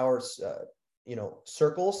our you know,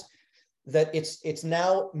 circles, that it's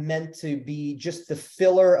now meant to be just the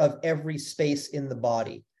filler of every space in the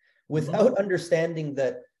body, without understanding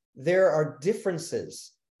that there are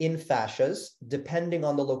differences in fascias depending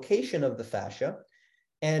on the location of the fascia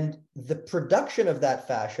and the production of that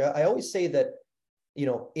fascia. I always say that, you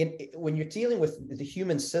know, when you're dealing with the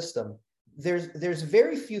human system, there's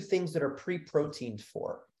very few things that are pre-proteined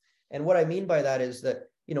for. And what I mean by that is that,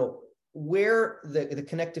 you know, where the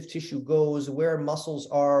connective tissue goes, where muscles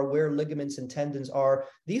are, where ligaments and tendons are,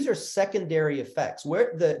 these are secondary effects.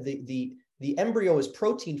 Where the the embryo is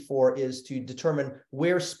protein for is to determine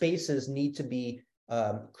where spaces need to be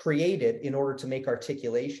created in order to make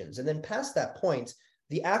articulations. And then past that point,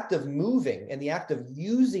 the act of moving and the act of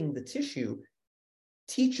using the tissue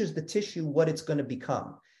teaches the tissue what it's going to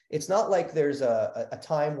become. It's not like there's a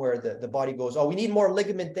time where the body goes, oh, we need more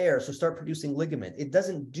ligament there, so start producing ligament. It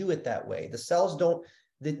doesn't do it that way. The cells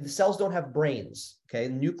don't have brains. Okay,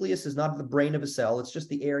 the nucleus is not the brain of a cell. It's just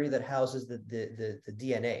the area that houses the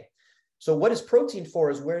DNA. So what is protein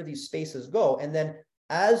for is where these spaces go, and then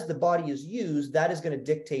as the body is used, that is going to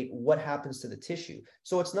dictate what happens to the tissue.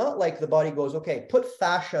 So it's not like the body goes, okay, put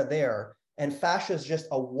fascia there, and fascia is just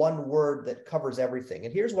a one word that covers everything.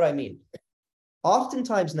 And here's what I mean.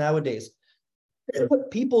 Oftentimes nowadays,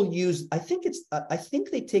 people use, I think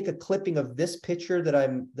they take a clipping of this picture that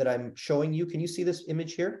I'm showing you. Can you see this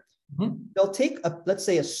image here? Mm-hmm. They'll take let's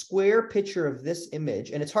say a square picture of this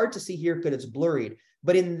image, and it's hard to see here because it's blurred.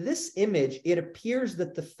 But in this image, it appears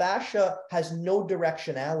that the fascia has no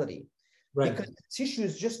directionality, right, because the tissue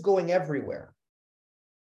is just going everywhere.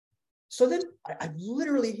 So then I've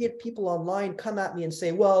literally had people online come at me and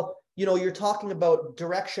say, well, you know, you're talking about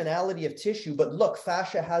directionality of tissue, but look,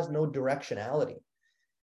 fascia has no directionality.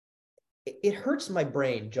 It hurts my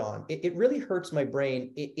brain, John. It really hurts my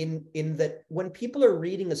brain in that when people are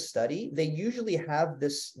reading a study, they usually have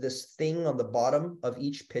this thing on the bottom of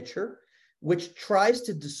each picture, which tries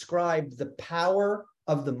to describe the power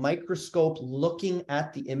of the microscope looking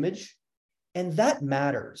at the image, and that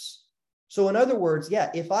matters. So in other words, yeah,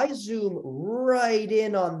 if I zoom right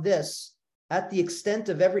in on this at the extent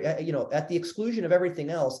of at the exclusion of everything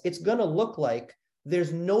else, it's going to look like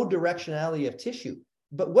there's no directionality of tissue.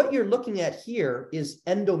 But what you're looking at here is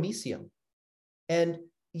endomysium. And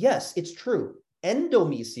yes, it's true.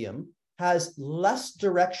 Endomysium has less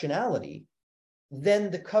directionality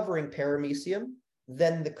than the covering paramecium,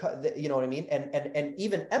 than you know what I mean? And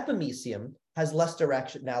even epimysium has less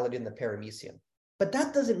directionality than the paramecium. But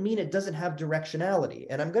that doesn't mean it doesn't have directionality.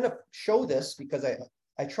 And I'm going to show this because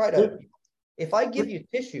I try to, if I give you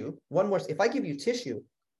tissue, if I give you tissue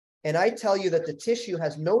and I tell you that the tissue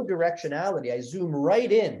has no directionality, I zoom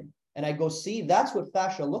right in and I go, see, that's what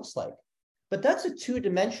fascia looks like. But that's a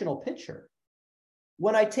two-dimensional picture.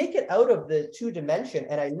 When I take it out of the two-dimension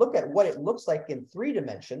and I look at what it looks like in 3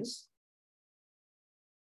 dimensions,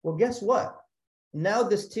 well, guess what? Now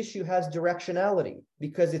this tissue has directionality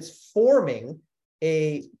because it's forming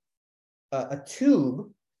a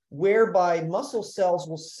tube whereby muscle cells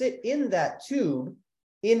will sit in that tube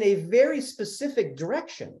in a very specific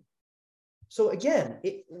direction. So again,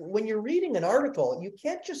 when you're reading an article, you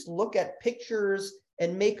can't just look at pictures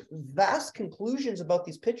and make vast conclusions about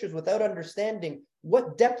these pictures without understanding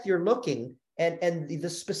what depth you're looking and the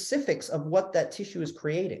specifics of what that tissue is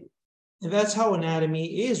creating. And that's how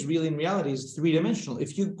anatomy is really in reality, is 3-dimensional.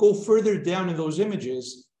 If you go further down in those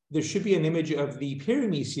images, there should be an image of the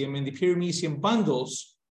paramecium and the paramecium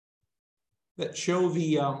bundles that show the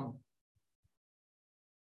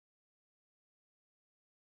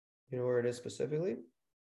you know where it is specifically?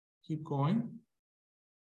 Keep going.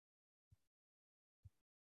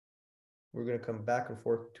 We're going to come back and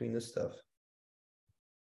forth between this stuff.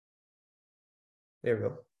 There we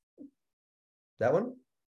go. That one?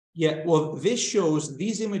 Yeah, well,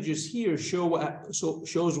 these images here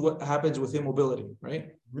shows what happens with immobility,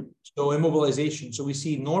 right? Mm-hmm. So immobilization. So we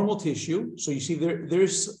see normal tissue. So you see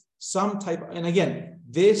there's some type, and again,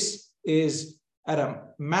 this is at a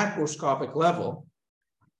macroscopic level.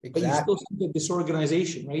 Exactly. But you still see the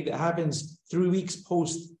disorganization, right? That happens 3 weeks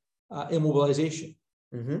post immobilization.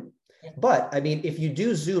 Mm-hmm. But I mean, if you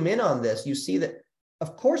do zoom in on this, you see that,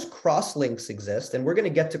 of course, cross-links exist, and we're going to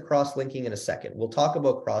get to cross-linking in a second. We'll talk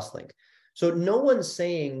about cross-link. So no one's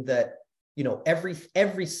saying that, you know,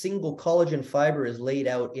 every single collagen fiber is laid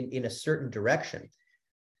out in a certain direction.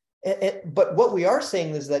 But what we are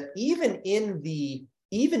saying is that even in the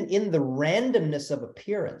randomness of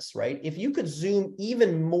appearance, right? If you could zoom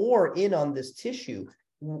even more in on this tissue,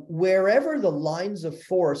 wherever the lines of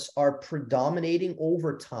force are predominating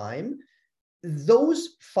over time,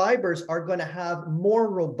 those fibers are going to have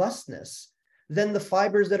more robustness than the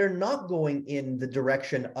fibers that are not going in the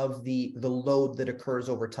direction of the load that occurs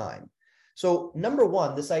over time. So number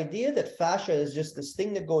one, this idea that fascia is just this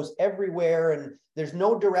thing that goes everywhere and there's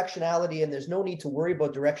no directionality and there's no need to worry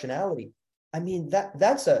about directionality. I mean,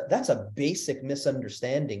 that's a basic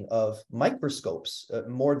misunderstanding of microscopes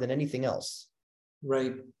more than anything else.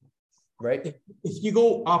 Right. Right. If you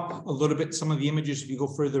go up a little bit, some of the images, if you go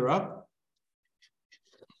further up,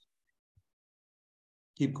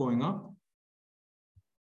 keep going up.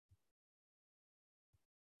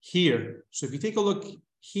 Here. So if you take a look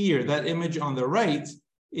here, that image on the right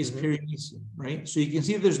is perimysium, right? So you can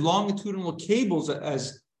see there's longitudinal cables,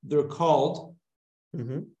 as they're called,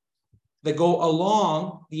 that go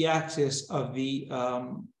along the axis of the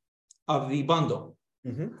bundle.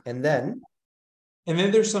 And then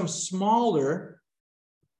there's some smaller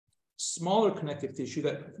connective tissue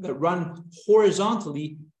that run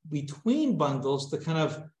horizontally between bundles to kind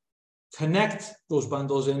of connect those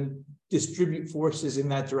bundles and distribute forces in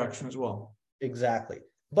that direction as well. Exactly.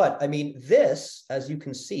 But I mean, this, as you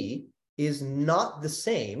can see, is not the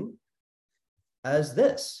same as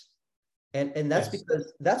this. And that's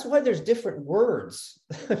because that's why there's different words.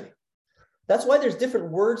 That's why there's different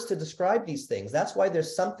words to describe these things. That's why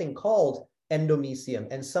there's something called endomysium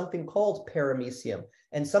and something called paramysium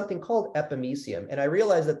and something called epimysium. And I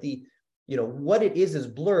realize that what it is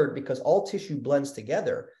blurred because all tissue blends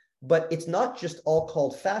together, but it's not just all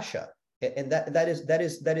called fascia. And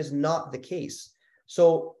that is not the case.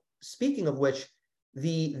 So speaking of which,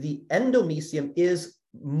 the endomysium is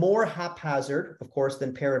more haphazard, of course,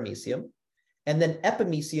 than paramysium. And then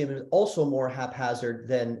epimysium is also more haphazard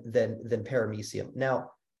than paramysium.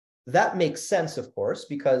 Now, that makes sense, of course,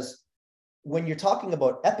 because when you're talking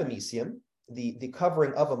about epimysium, the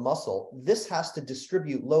covering of a muscle, this has to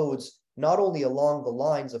distribute loads not only along the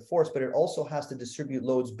lines of force, but it also has to distribute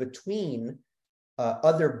loads between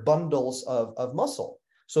other bundles of muscle.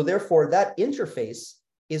 So therefore, that interface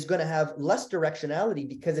is going to have less directionality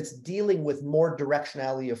because it's dealing with more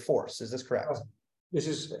directionality of force. Is this correct? This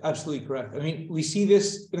is absolutely correct. I mean, we see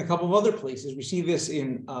this in a couple of other places. We see this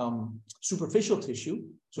in superficial tissue,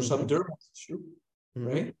 so subdermal tissue,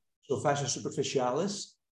 right? So fascia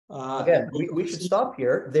superficialis. Again, we should stop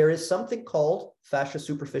here. There is something called fascia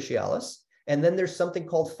superficialis, and then there's something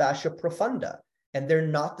called fascia profunda, and they're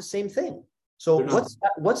not the same thing. So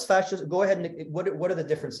what's fascia? Go ahead and what are the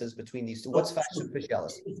differences between these two? What's fascia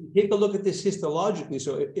superficialis? If you take a look at this histologically,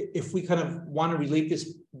 so if we kind of want to relate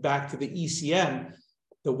this back to the ECM,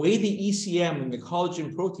 the way the ECM and the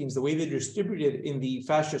collagen proteins, the way they're distributed in the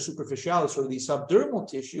fascia superficialis or the subdermal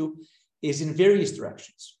tissue is in various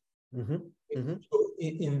directions. So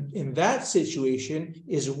in that situation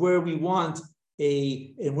is where we want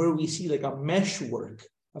and where we see like a meshwork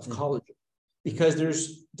of collagen, because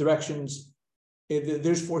there's directions,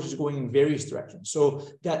 there's forces going in various directions. So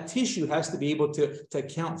that tissue has to be able to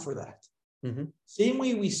account for that. Same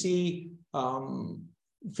way we see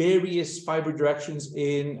various fiber directions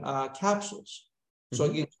in capsules. So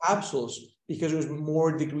again, capsules, because there's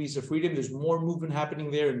more degrees of freedom, there's more movement happening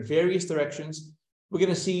there in various directions. We're going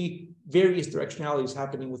to see various directionalities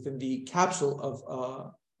happening within the capsule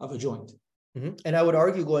of a joint. And I would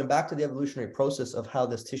argue, going back to the evolutionary process of how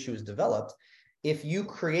this tissue is developed, if you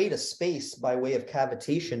create a space by way of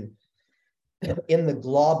cavitation in the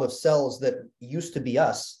glob of cells that used to be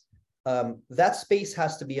us, that space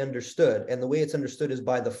has to be understood. And the way it's understood is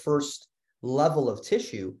by the first level of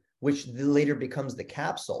tissue, which later becomes the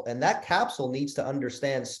capsule. And that capsule needs to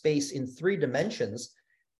understand space in 3 dimensions.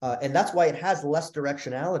 And that's why it has less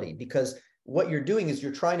directionality, because what you're doing is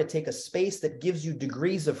you're trying to take a space that gives you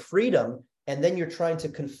degrees of freedom, and then you're trying to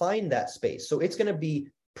confine that space. So it's going to be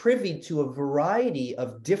privy to a variety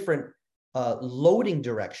of different loading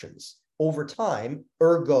directions over time.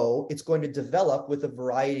 Ergo, it's going to develop with a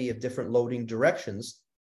variety of different loading directions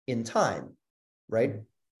in time, right?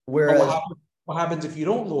 Whereas what happens if you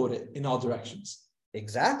don't load it in all directions?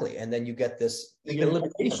 Exactly. And then you get this. You get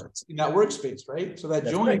limitations in that workspace, right? So that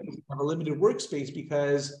joint is have a limited workspace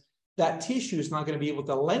because that tissue is not going to be able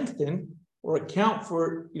to lengthen or account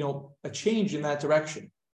for, a change in that direction.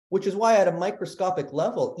 Which is why at a microscopic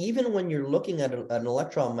level, even when you're looking at an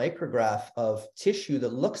electron micrograph of tissue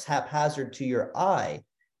that looks haphazard to your eye,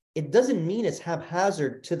 it doesn't mean it's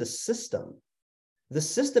haphazard to the system. The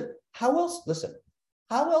system, how else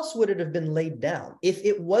would it have been laid down? If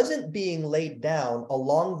it wasn't being laid down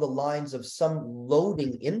along the lines of some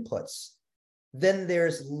loading inputs, then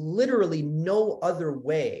there's literally no other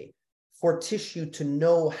way for tissue to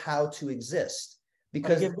know how to exist.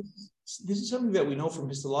 Because this is something that we know from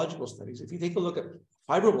histological studies. If you take a look at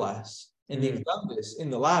fibroblasts, and they've done this in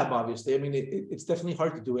the lab, obviously, I mean, it's definitely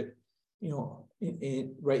hard to do it,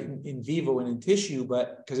 in vivo and in tissue,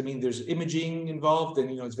 but because I mean, there's imaging involved,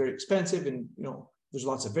 and it's very expensive, and there's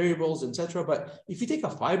lots of variables, etc. But if you take a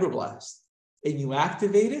fibroblast and you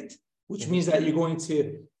activate it, which means that you're going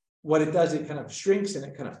to, what it does, it kind of shrinks and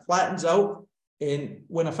it kind of flattens out. And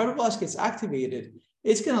when a fibroblast gets activated,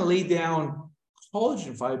 it's going to lay down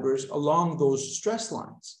collagen fibers along those stress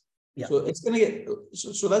lines. So it's going to get,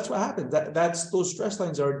 so that's what happens. That's those stress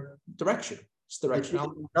lines are direction. It's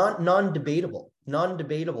directional. Non-debatable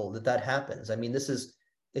that happens. I mean, this is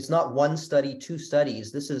It's not one study, two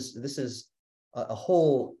studies. This is a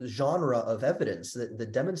whole genre of evidence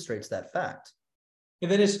that demonstrates that fact. And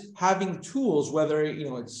then it's having tools, whether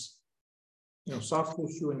it's soft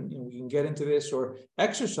tissue, and we can get into this, or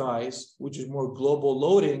exercise, which is more global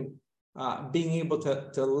loading, being able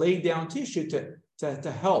to lay down tissue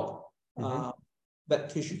to help that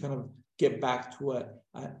tissue kind of get back to a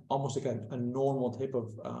almost like a normal type of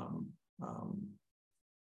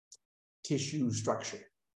tissue structure.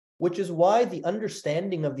 Which is why the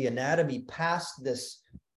understanding of the anatomy past this,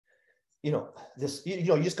 you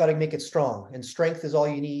just got to make it strong, and strength is all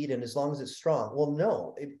you need, and as long as it's strong. Well,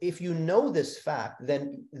 no, if you know this fact,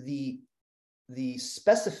 then the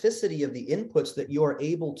specificity of the inputs that you're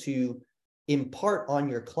able to impart on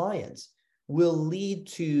your clients will lead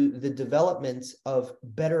to the development of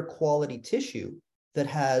better quality tissue that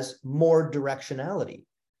has more directionality.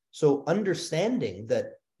 So understanding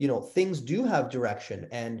that, things do have direction,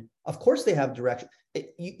 and of course they have direction.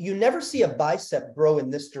 You never see a bicep grow in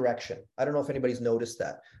this direction. I don't know if anybody's noticed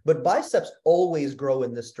that, but biceps always grow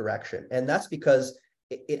in this direction. And that's because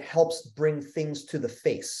it helps bring things to the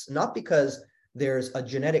face, not because there's a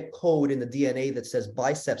genetic code in the DNA that says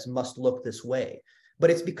biceps must look this way, but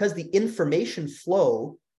it's because the information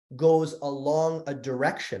flow goes along a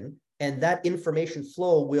direction, and that information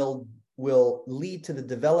flow will lead to the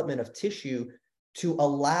development of tissue to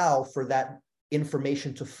allow for that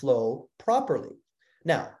information to flow properly.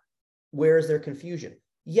 Now, where is there confusion?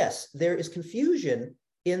 Yes, there is confusion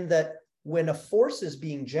in that when a force is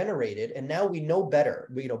being generated, and now we know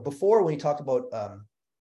better. Before, when we talked about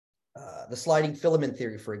the sliding filament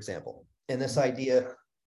theory, for example, and this idea,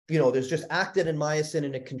 there's just actin and myosin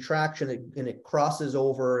in a contraction, and it crosses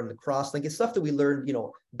over, and the cross-link. It's stuff that we learned,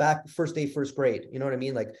 back first day, first grade. You know what I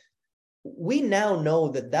mean? Like, we now know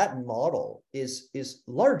that model is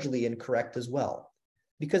largely incorrect as well,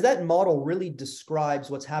 because that model really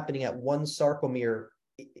describes what's happening at one sarcomere,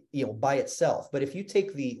 by itself. But if you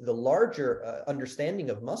take the larger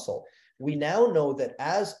understanding of muscle, we now know that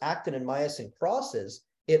as actin and myosin crosses,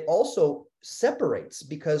 it also separates,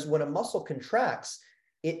 because when a muscle contracts,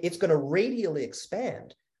 it's going to radially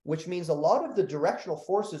expand, which means a lot of the directional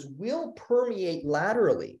forces will permeate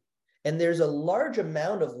laterally. And there's a large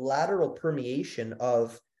amount of lateral permeation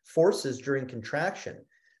of forces during contraction.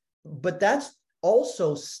 But that's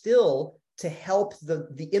also still to help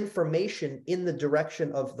the information in the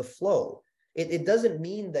direction of the flow. It doesn't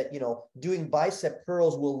mean that, doing bicep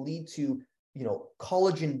curls will lead to,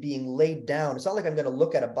 collagen being laid down. It's not like I'm going to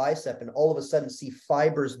look at a bicep and all of a sudden see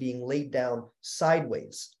fibers being laid down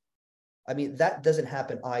sideways. I mean, that doesn't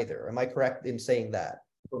happen either. Am I correct in saying that?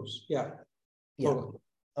 Of course. Yeah. Yeah. Totally.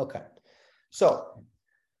 Okay. So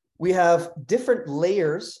we have different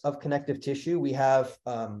layers of connective tissue. We have,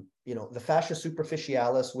 the fascia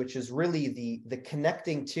superficialis, which is really the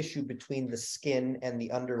connecting tissue between the skin and the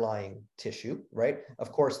underlying tissue, right?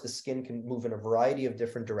 Of course, the skin can move in a variety of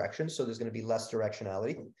different directions, so there's going to be less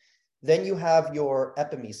directionality. Then you have your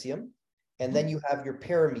epimysium, and then you have your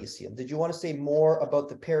paramysium. Did you want to say more about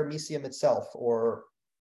the paramysium itself, or?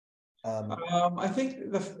 I think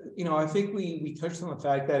I think we touched on the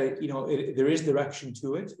fact that there is direction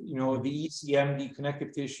to it. The ECM, the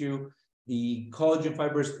connective tissue, the collagen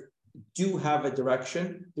fibers do have a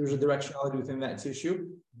direction. There's a directionality within that tissue.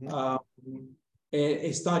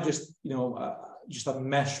 It's not just just a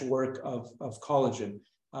mesh work of collagen.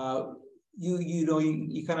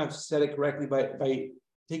 You kind of said it correctly by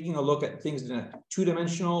taking a look at things in a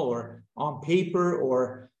two-dimensional or on paper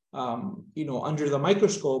or under the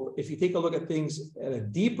microscope. If you take a look at things at a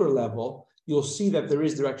deeper level, you'll see that there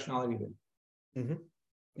is directionality there. Mm-hmm.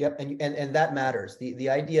 Yep, and that matters. The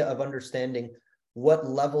idea of understanding what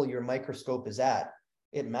level your microscope is at,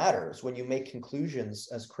 it matters when you make conclusions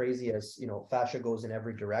as crazy as fascia goes in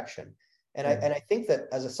every direction. And I think that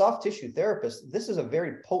as a soft tissue therapist, this is a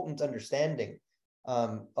very potent understanding.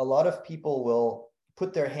 A lot of people will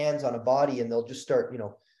put their hands on a body and they'll just start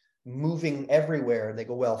moving everywhere, and they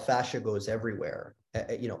go, well, fascia goes everywhere,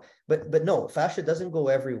 but no, fascia doesn't go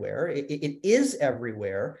everywhere. It is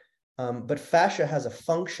everywhere, but fascia has a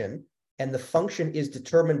function, and the function is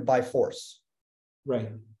determined by force,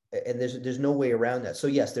 right? And there's no way around that. So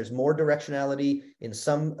yes, there's more directionality in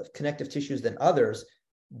some connective tissues than others,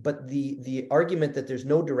 but the argument that there's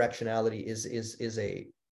no directionality is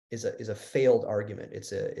a failed argument.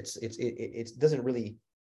 It doesn't really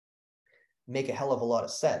make a hell of a lot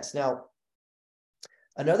of sense. Now,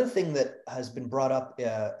 another thing that has been brought up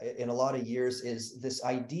in a lot of years is this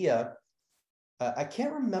idea. I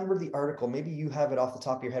can't remember the article. Maybe you have it off the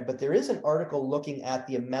top of your head, but there is an article looking at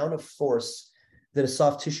the amount of force that a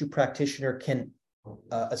soft tissue practitioner can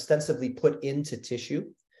ostensibly put into tissue.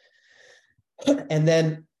 And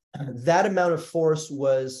then that amount of force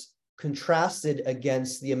was contrasted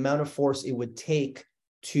against the amount of force it would take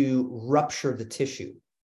to rupture the tissue.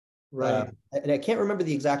 Right. And I can't remember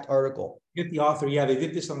the exact article. Get the author. Yeah, they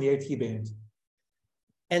did this on the IT band.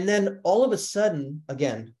 And then all of a sudden,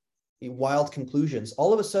 again, wild conclusions.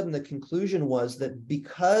 All of a sudden, the conclusion was that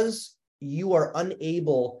because you are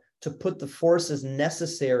unable to put the forces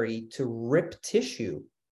necessary to rip tissue,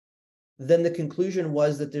 then the conclusion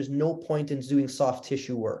was that there's no point in doing soft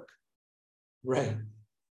tissue work. Right.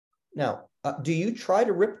 Now, do you try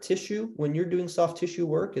to rip tissue when you're doing soft tissue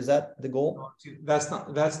work? Is that the goal? That's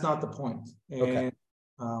not the point. And, okay.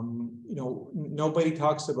 Nobody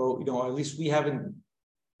talks about, at least we haven't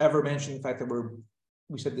ever mentioned the fact that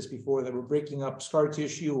we said this before, that we're breaking up scar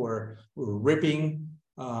tissue or we're ripping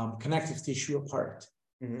connective tissue apart.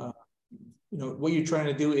 Mm-hmm. What you're trying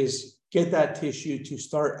to do is get that tissue to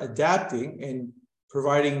start adapting and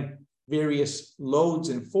providing various loads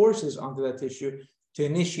and forces onto that tissue to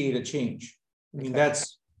initiate a change. I mean,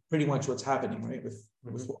 that's pretty much what's happening, right, with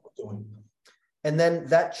what we're doing. And then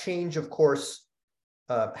that change, of course,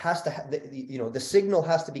 has to the signal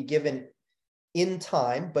has to be given in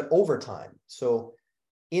time, but over time. So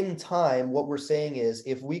in time, what we're saying is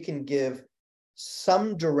if we can give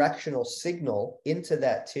some directional signal into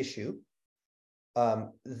that tissue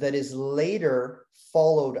that is later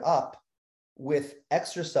followed up with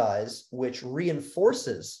exercise, which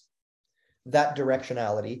reinforces that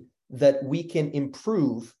directionality, that we can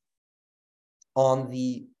improve on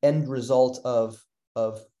the end result of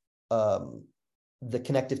the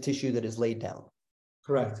connective tissue that is laid down.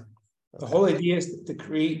 Correct. The whole idea is to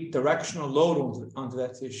create directional load onto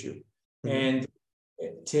that tissue and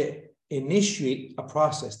to initiate a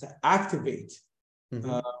process, to activate,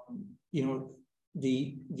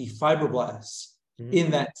 the fibroblasts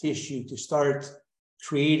in that tissue to start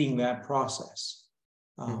creating that process.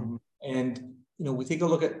 And, we take a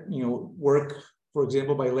look at, work, for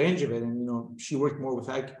example, by Langevin, and, she worked more with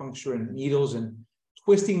acupuncture and needles and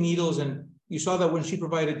twisting needles. And you saw that when she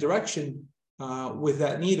provided direction with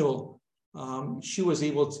that needle, she was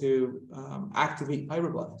able to activate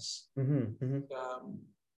fibroblasts.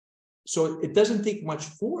 So it doesn't take much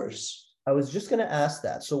force. I was just going to ask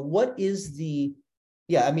that. So what is you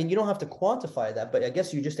don't have to quantify that, but I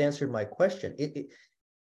guess you just answered my question.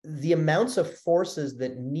 The amounts of forces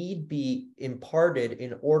that need be imparted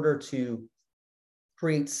in order to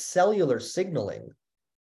create cellular signaling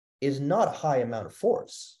is not a high amount of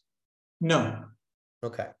force. No.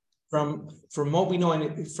 Okay. From what we know,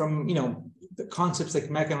 and from the concepts like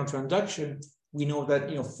mechanotransduction, we know that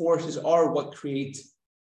forces are what create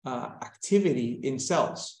activity in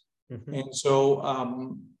cells. And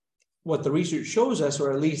so what the research shows us,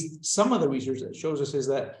 or at least some of the research that shows us, is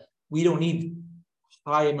that we don't need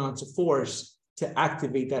high amounts of force to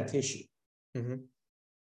activate that tissue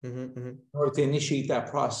or to initiate that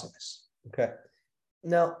process. Okay.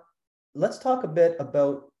 Now, let's talk a bit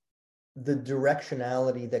about the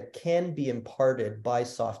directionality that can be imparted by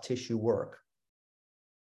soft tissue work.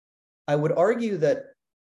 I would argue that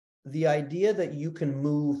the idea that you can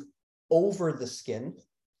move over the skin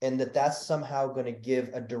and that's somehow going to give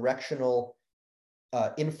a directional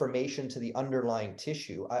information to the underlying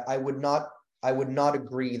tissue, I would not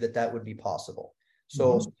agree that would be possible.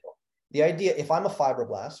 So the idea, if I'm a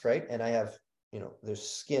fibroblast, right, and I have, there's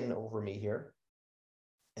skin over me here,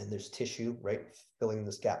 and there's tissue, right, filling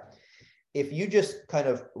this gap. If you just kind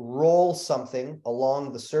of roll something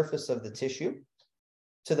along the surface of the tissue,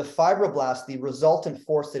 to the fibroblast, the resultant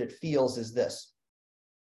force that it feels is this.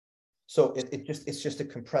 So it's just a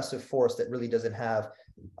compressive force that really doesn't have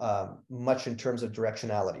much in terms of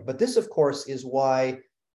directionality. But this, of course, is why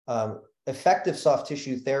effective soft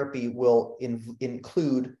tissue therapy will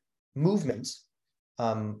include movements.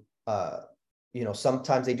 Sometimes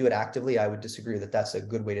they do it actively. I would disagree that that's a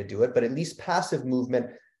good way to do it, but at least passive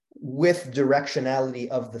movement with directionality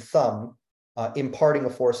of the thumb, imparting a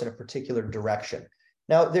force in a particular direction.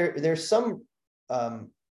 Now, there's some,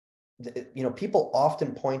 people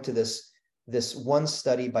often point to this one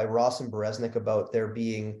study by Ross and Bereznik about there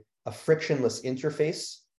being a frictionless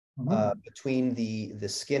interface between the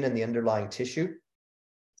skin and the underlying tissue.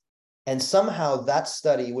 And somehow that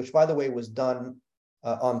study, which by the way was done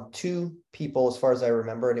on 2 people, as far as I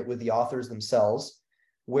remember, and it was the authors themselves,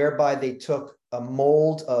 whereby they took a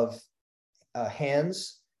mold of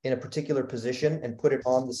hands in a particular position and put it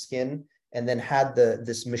on the skin, and then had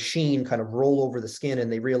this machine kind of roll over the skin, and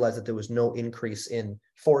they realized that there was no increase in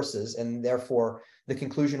forces, and therefore the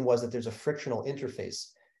conclusion was that there's a frictional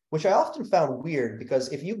interface. which I often found weird,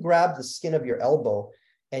 because if you grab the skin of your elbow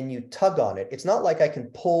and you tug on it, it's not like I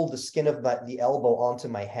can pull the skin of the elbow onto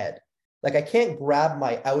my head. Like I can't grab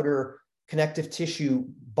my outer connective tissue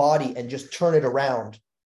body and just turn it around,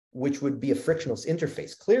 which would be a frictionless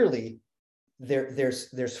interface. Clearly,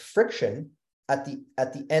 there's friction at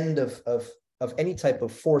the end of any type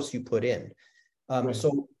of force you put in. Right.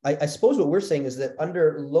 So I suppose what we're saying is that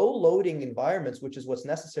under low loading environments, which is what's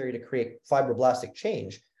necessary to create fibroblastic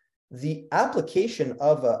change, the application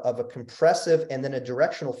of a compressive and then a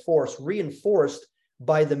directional force reinforced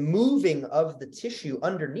by the moving of the tissue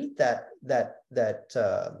underneath that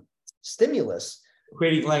stimulus,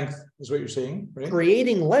 Creating length is what you're saying, right?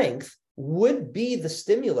 creating length would be the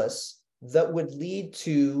stimulus that would lead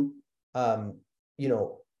to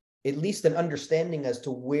at least an understanding as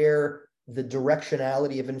to where the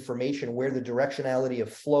directionality of information, where the directionality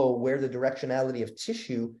of flow, where the directionality of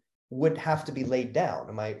tissue would have to be laid down.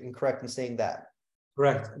 Am I incorrect in saying that?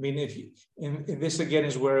 Correct. I mean, if you, in this again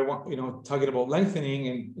is where I want, talking about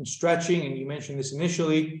lengthening and stretching, and you mentioned this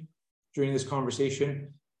initially during this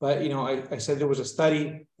conversation, but I said there was a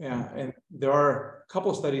study, and there are a couple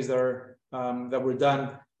of studies that are that were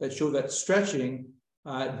done that show that stretching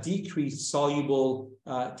decreased soluble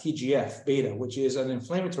TGF beta, which is an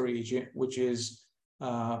inflammatory agent, which is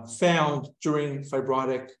found during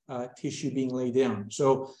fibrotic tissue being laid down.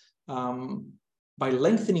 So by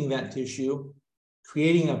lengthening that tissue,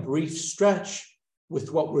 creating a brief stretch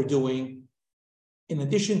with what we're doing, in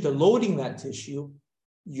addition to loading that tissue,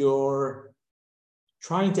 you're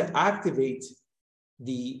trying to activate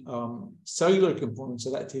the cellular components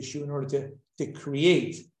of that tissue in order to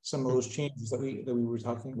create some of those changes that we were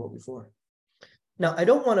talking about before. Now, I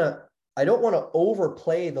don't want to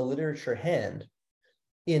overplay the literature hand,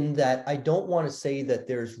 in that I don't want to say that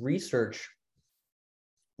there's research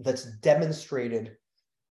that's demonstrated,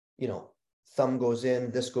 thumb goes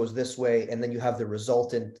in, this goes this way, and then you have the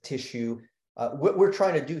resultant tissue. What we're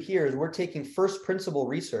trying to do here is we're taking first principle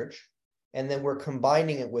research, and then we're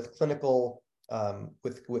combining it with clinical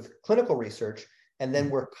clinical research, and then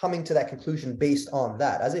we're coming to that conclusion based on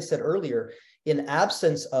that. As I said earlier, in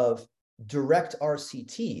absence of direct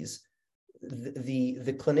RCTs,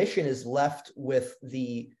 the clinician is left with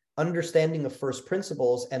the understanding of first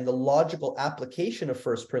principles and the logical application of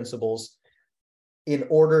first principles in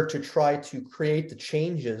order to try to create the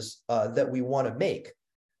changes that we want to make.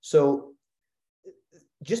 So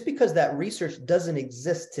just because that research doesn't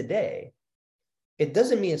exist today, it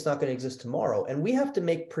doesn't mean it's not going to exist tomorrow. And we have to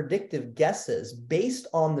make predictive guesses based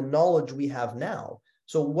on the knowledge we have now.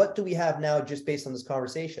 So what do we have now just based on this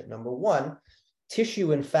conversation? Number one,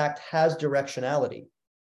 tissue, in fact, has directionality,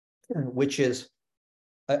 which is,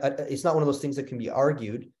 it's not one of those things that can be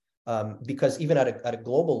argued, because even at a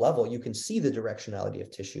global level, you can see the directionality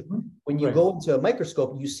of tissue. When you go into a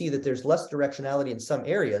microscope, you see that there's less directionality in some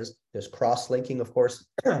areas. There's cross-linking, of course,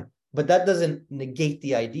 but that doesn't negate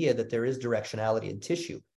the idea that there is directionality in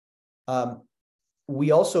tissue.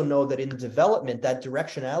 We also know that in development, that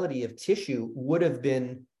directionality of tissue would have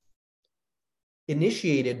been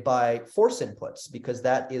initiated by force inputs, because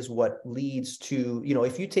that is what leads to,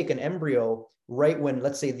 if you take an embryo right when,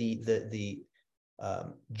 let's say, the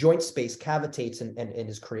joint space cavitates and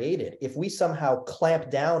is created, if we somehow clamp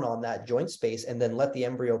down on that joint space and then let the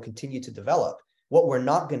embryo continue to develop, what we're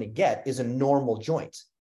not going to get is a normal joint.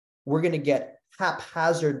 We're going to get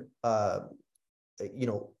haphazard,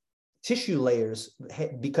 tissue layers,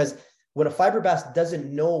 because when a fibroblast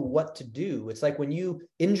doesn't know what to do, it's like when you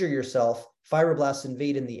injure yourself, fibroblasts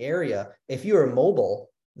invade in the area. If you're immobile,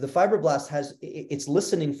 the fibroblast it's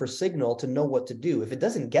listening for signal to know what to do. If it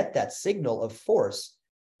doesn't get that signal of force,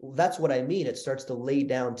 that's what I mean. It starts to lay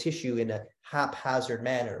down tissue in a haphazard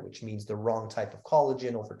manner, which means the wrong type of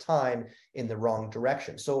collagen over time in the wrong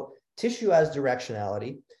direction. So tissue has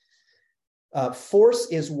directionality. Force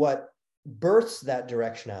is what births that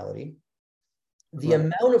directionality. The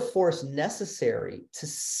amount of force necessary to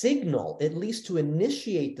signal, at least to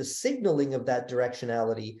initiate the signaling of that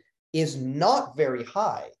directionality, is not very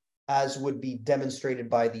high, as would be demonstrated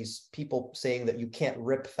by these people saying that you can't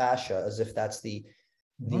rip fascia, as if that's the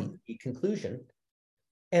conclusion.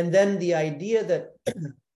 And then the idea that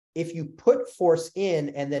if you put force in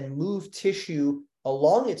and then move tissue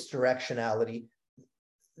along its directionality,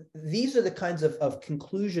 these are the kinds of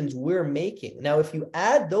conclusions we're making. Now, if you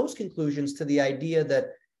add those conclusions to the idea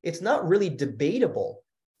that it's not really debatable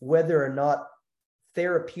whether or not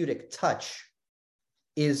therapeutic touch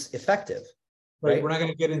is effective. Right. We're not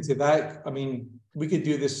going to get into that. I mean, we could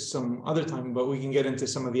do this some other time, but we can get into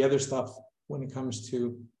some of the other stuff when it comes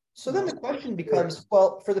to So then the question becomes,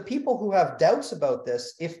 well, for the people who have doubts about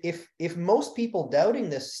this, if most people doubting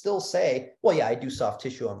this still say, well, yeah, I do soft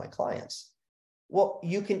tissue on my clients. Well,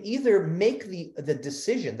 you can either make the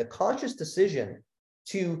decision, the conscious decision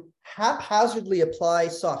to haphazardly apply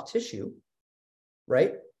soft tissue,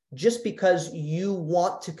 right? Just because you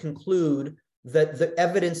want to conclude that the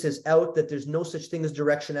evidence is out, that there's no such thing as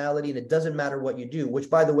directionality, and it doesn't matter what you do, which,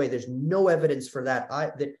 by the way, there's no evidence for that.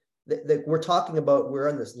 That we're talking about, we're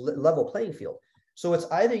on this level playing field. So it's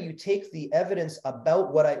either you take the evidence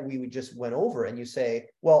about what we just went over and you say,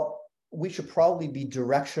 well, we should probably be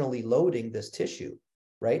directionally loading this tissue,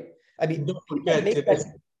 right? I mean, don't forget this.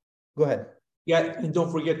 Go ahead. Yeah, and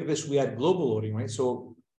don't forget that this, we add global loading, right?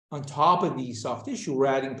 So on top of the soft tissue, we're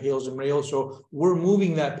adding pales and rails. So we're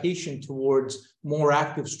moving that patient towards more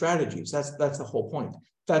active strategies. That's the whole point.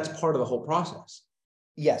 That's part of the whole process.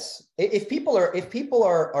 Yes. If people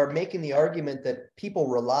are making the argument that people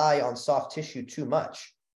rely on soft tissue too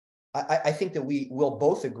much, I think that we will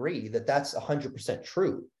both agree that that's 100%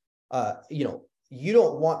 true. You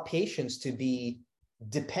don't want patients to be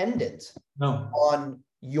dependent on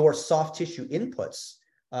your soft tissue inputs,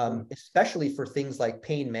 especially for things like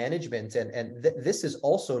pain management. And this is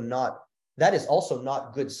also not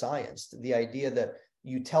good science. The idea that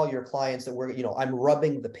you tell your clients that I'm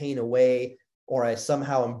rubbing the pain away, or I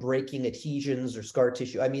somehow am breaking adhesions or scar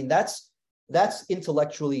tissue. I mean, that's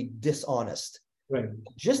intellectually dishonest. Right.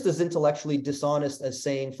 Just as intellectually dishonest as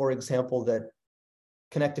saying, for example, that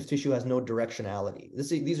connective tissue has no directionality.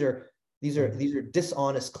 These are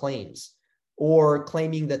dishonest claims, or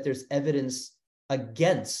claiming that there's evidence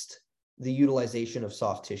against the utilization of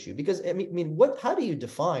soft tissue. Because how do you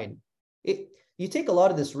define it? You take a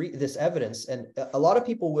lot of this evidence, and a lot of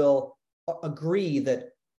people will agree that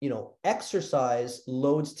exercise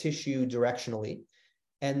loads tissue directionally,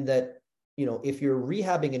 and that if you're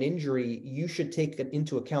rehabbing an injury, you should take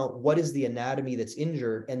into account what is the anatomy that's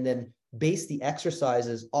injured, and then base the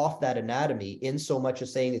exercises off that anatomy, in so much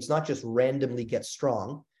as saying it's not just randomly get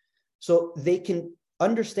strong. So they can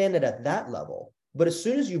understand it at that level. But as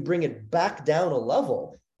soon as you bring it back down a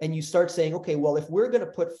level and you start saying, okay, well, if we're going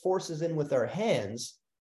to put forces in with our hands,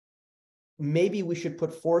 maybe we should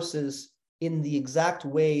put forces in the exact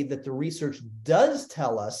way that the research does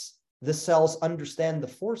tell us the cells understand the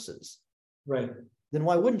forces. Right. Then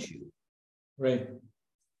why wouldn't you? Right.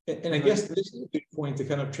 And I guess this is a good point to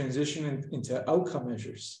kind of transition into outcome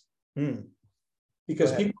measures.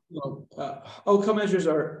 Because people, outcome measures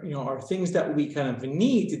are things that we kind of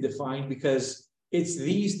need to define, because it's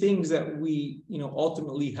these things that we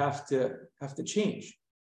ultimately have to change.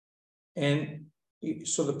 And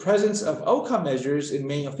so the presence of outcome measures in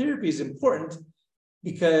manual therapy is important,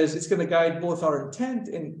 because it's going to guide both our intent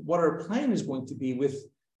and what our plan is going to be with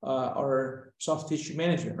our soft tissue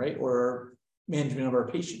management, right, or management of our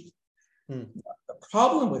patient. The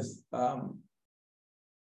problem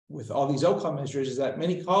with all these outcome measures is that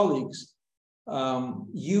many colleagues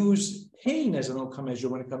use pain as an outcome measure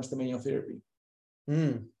when it comes to manual therapy.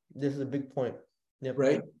 This is a big point. Yep.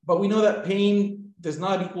 Right? But we know that pain does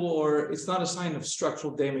not equal, or it's not a sign of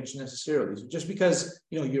structural damage necessarily. So just because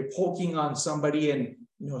you're poking on somebody and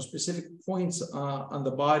specific points on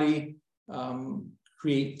the body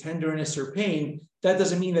create tenderness or pain, that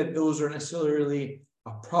doesn't mean that those are necessarily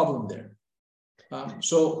a problem there.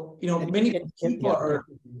 So many people are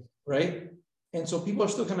right, and so people are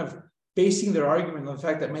still kind of basing their argument on the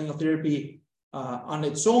fact that manual therapy on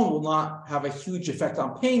its own will not have a huge effect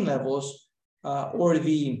on pain levels or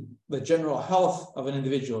the general health of an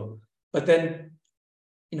individual. But then,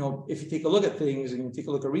 if you take a look at things and you take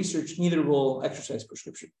a look at research, neither will exercise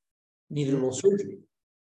prescription, neither will surgery.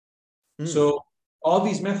 So all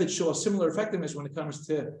these methods show a similar effectiveness when it comes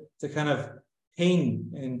to kind of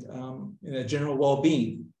pain and a general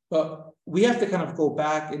well-being. But we have to kind of go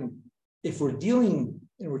back, and if we're dealing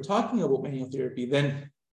and we're talking about manual therapy, then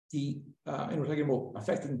and we're talking about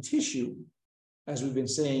affecting tissue, as we've been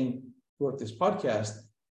saying throughout this podcast,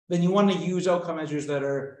 then you want to use outcome measures that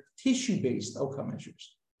are tissue-based outcome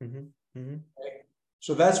measures. Okay?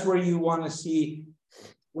 So that's where you want to see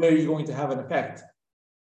where you're going to have an effect.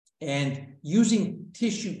 And using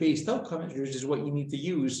tissue-based outcome measures is what you need to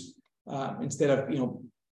use instead of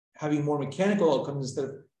having more mechanical outcomes instead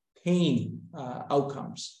of pain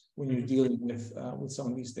outcomes when you're dealing with some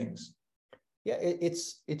of these things. Yeah,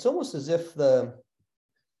 it's almost as if the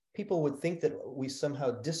people would think that we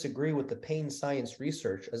somehow disagree with the pain science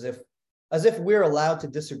research, as if we're allowed to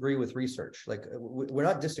disagree with research. Like, we're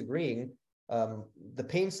not disagreeing. The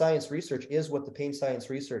pain science research is what the pain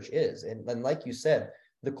science research is, and like you said,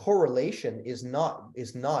 the correlation is not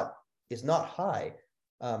high.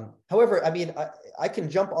 However, I mean, I can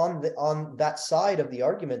jump on that side of the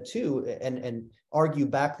argument too, and argue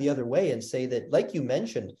back the other way and say that, like you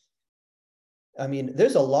mentioned, I mean,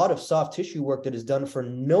 there's a lot of soft tissue work that is done for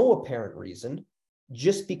no apparent reason,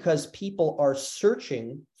 just because people are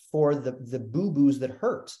searching for the boo-boos that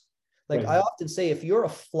hurt. Like, I often say, if you're a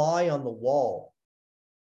fly on the wall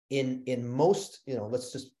in most,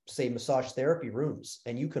 let's just say massage therapy rooms,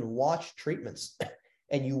 and you can watch treatments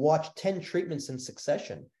and you watch 10 treatments in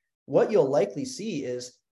succession, what you'll likely see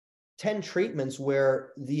is 10 treatments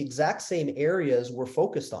where the exact same areas were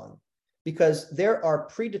focused on, because there are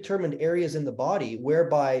predetermined areas in the body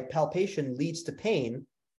whereby palpation leads to pain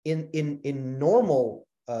in normal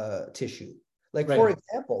tissue. Like, for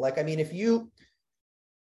example, like, I mean, if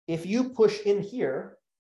you push in here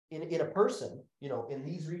in a person, in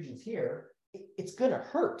these regions here, it's going to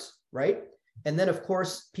hurt, right? And then, of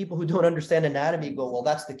course, people who don't understand anatomy go, well,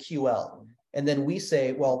 that's the QL. And then we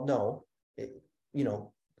say, well, no,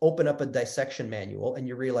 open up a dissection manual and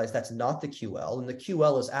you realize that's not the QL. And the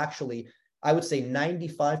QL is actually, I would say,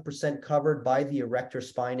 95% covered by the erector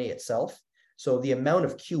spinae itself. So the amount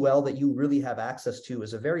of QL that you really have access to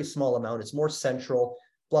is a very small amount. It's more central,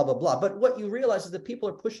 blah, blah, blah. But what you realize is that people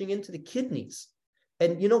are pushing into the kidneys.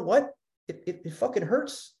 And you know what? It fucking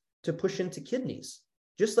hurts to push into kidneys.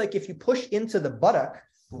 Just like if you push into the buttock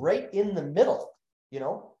right in the middle,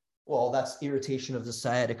 well, that's irritation of the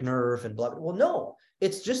sciatic nerve and blah, blah. Well, no,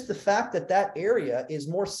 it's just the fact that that area is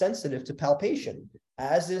more sensitive to palpation,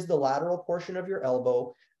 as is the lateral portion of your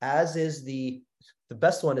elbow, as is the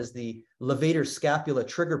best one is the levator scapula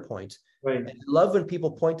trigger point. Right. And I love when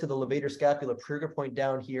people point to the levator scapula trigger point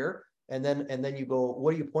down here. And then you go,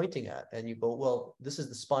 what are you pointing at? And you go, well, this is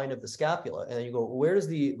the spine of the scapula. And then you go, where does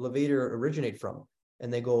the levator originate from?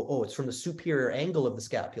 And they go, oh, it's from the superior angle of the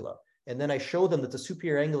scapula. And then I show them that the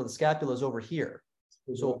superior angle of the scapula is over here.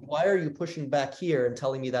 So why are you pushing back here and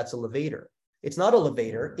telling me that's a levator? It's not a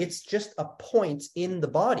levator. It's just a point in the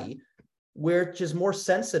body where it's just more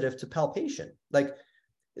sensitive to palpation. Like,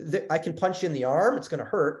 I can punch you in the arm, it's going to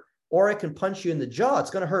hurt. Or I can punch you in the jaw, it's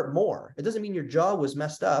going to hurt more. It doesn't mean your jaw was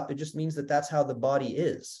messed up. It just means that that's how the body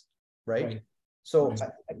is, right? So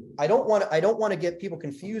I don't want to get people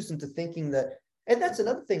confused into thinking that. And that's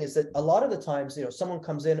another thing, is that a lot of the times, someone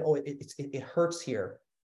comes in, oh, it hurts here.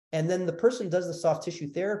 And then the person does the soft tissue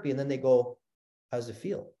therapy, and then they go, how does it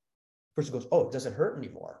feel? The person goes, oh, it doesn't hurt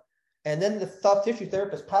anymore. And then the soft tissue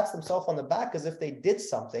therapist pats themselves on the back as if they did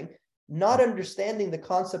something, not understanding the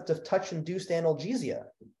concept of touch-induced analgesia.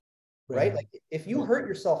 Right? Like, if you hurt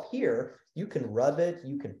yourself here, you can rub it,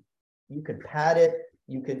 you can pat it,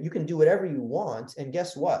 you can do whatever you want, and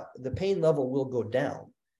guess what? The pain level will go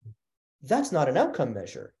down. That's not an outcome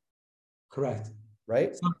measure. Correct. Right?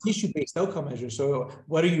 It's not tissue-based outcome measure. So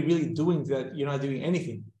what are you really doing that you're not doing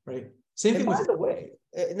anything, right? Same thing. By the way,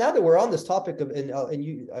 now that we're on this topic of, and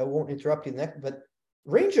you, I won't interrupt you next, but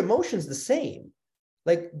range of motion is the same.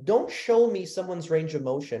 Like, don't show me someone's range of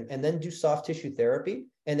motion and then do soft tissue therapy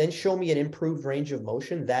and then show me an improved range of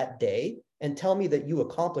motion that day and tell me that you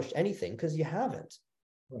accomplished anything, because you haven't.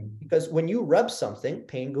 Right. Because when you rub something,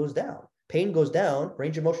 pain goes down. Pain goes down,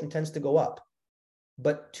 range of motion tends to go up.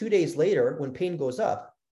 But 2 days later, when pain goes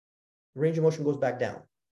up, range of motion goes back down.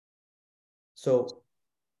 So,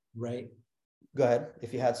 right. Go ahead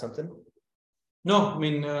if you had something. No,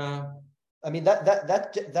 I mean,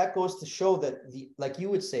 that goes to show that like you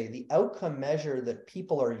would say, the outcome measure that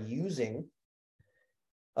people are using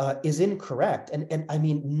is incorrect. And I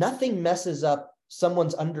mean, nothing messes up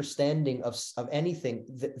someone's understanding of anything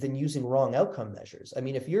than using wrong outcome measures. I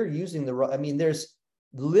mean, if you're using the wrong, I mean, there's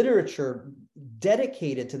literature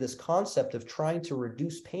dedicated to this concept of trying to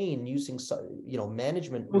reduce pain using,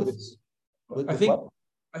 management with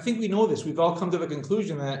I think we know this. We've all come to the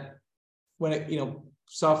conclusion that when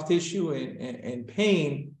soft tissue and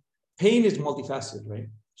pain is multifaceted, right?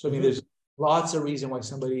 So I mean, there's lots of reason why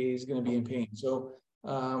somebody is going to be in pain. So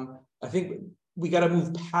I think we got to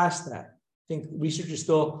move past that. I think research is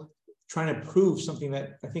still trying to prove something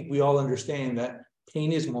that I think we all understand, that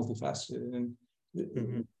pain is multifaceted,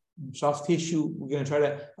 and soft tissue, we're going to try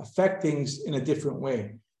to affect things in a different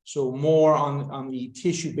way. So more on the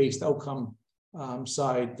tissue-based outcome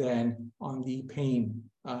side than on the pain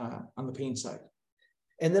side.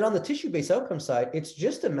 And then on the tissue-based outcome side, it's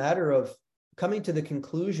just a matter of coming to the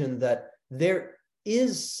conclusion that there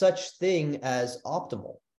is such thing as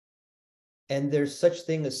optimal, and there's such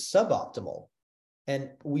thing as suboptimal. And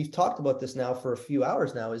we've talked about this now for a few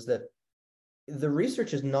hours now, is that the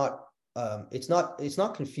research is not, it's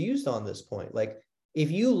not confused on this point. Like,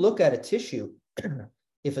 if you look at a tissue,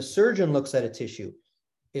 if a surgeon looks at a tissue,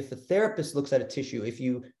 if a therapist looks at a tissue, if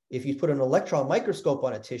you put an electron microscope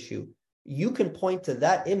on a tissue, you can point to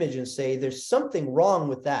that image and say, there's something wrong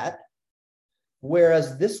with that,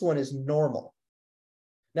 whereas this one is normal.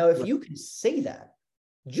 Now, if you can say that,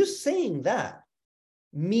 just saying that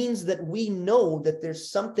means that we know that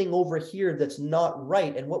there's something over here that's not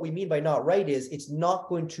right. And what we mean by not right is it's not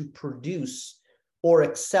going to produce or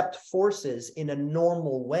accept forces in a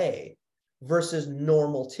normal way versus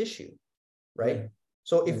normal tissue, right?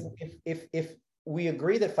 So if we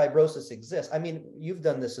agree that fibrosis exists, I mean, you've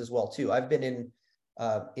done this as well too. I've been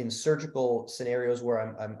in surgical scenarios where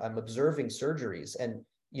I'm observing surgeries, and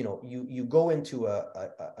you go into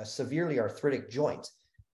a severely arthritic joint.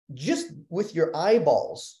 Just with your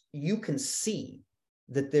eyeballs, you can see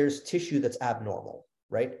that there's tissue that's abnormal,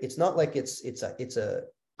 right? It's not like it's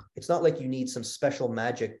not like you need some special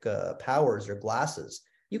magic powers or glasses.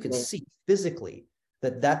 You can see physically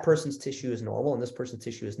that person's tissue is normal and this person's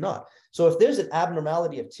tissue is not. So if there's an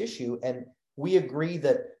abnormality of tissue, and we agree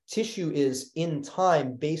that tissue is in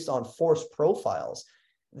time based on force profiles,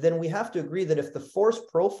 then we have to agree that if the force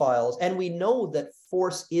profiles, and we know that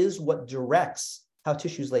force is what directs how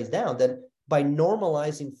tissues lays down, then by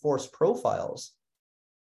normalizing force profiles,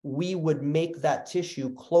 we would make that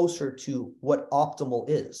tissue closer to what optimal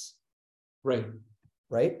is. Right.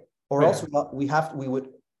 Or else we would,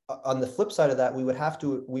 on the flip side of that, we would have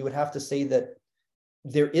to say that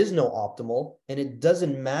there is no optimal, and it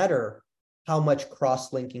doesn't matter how much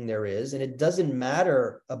cross-linking there is, and it doesn't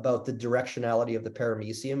matter about the directionality of the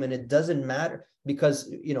paramecium, and it doesn't matter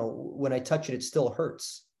because, when I touch it, it still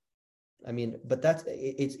hurts. I mean, but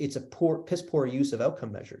it's a piss poor use of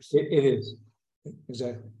outcome measures. It is.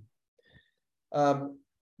 Exactly.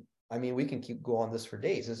 I mean, we can keep go on this for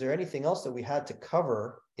days. Is there anything else that we had to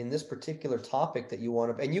cover in this particular topic that you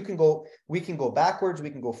want to, and we can go backwards,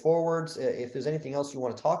 we can go forwards. If there's anything else you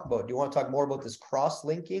want to talk about, do you want to talk more about this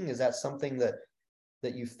cross-linking? Is that something that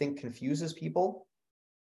you think confuses people?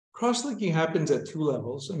 Cross-linking happens at two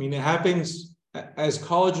levels. I mean, it happens as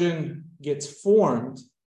collagen gets formed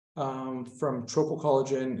from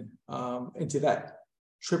tropocollagen into that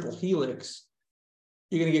triple helix.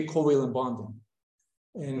 You're going to get covalent bonding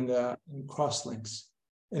and cross-links.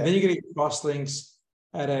 And then you're going to get cross-links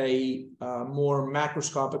at a more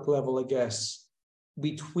macroscopic level, I guess,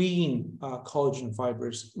 between collagen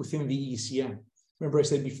fibers within the ECM. Remember I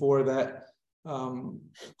said before that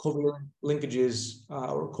covalent linkages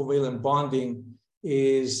or covalent bonding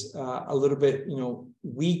is a little bit,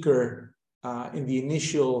 weaker in the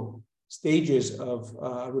initial stages of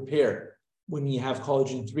repair when you have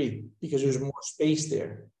collagen 3, because there's more space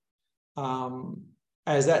there.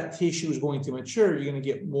 As that tissue is going to mature, you're going to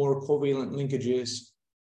get more covalent linkages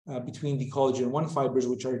between the collagen 1 fibers,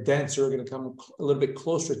 which are denser, are going to come a little bit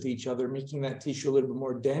closer to each other, making that tissue a little bit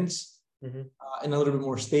more dense and a little bit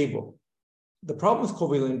more stable. The problem with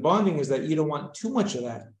covalent bonding is that you don't want too much of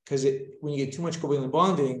that, because when you get too much covalent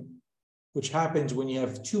bonding, which happens when you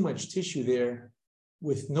have too much tissue there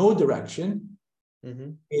with no direction,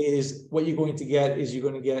 is what you're going to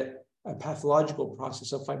get a pathological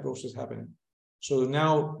process of fibrosis happening. So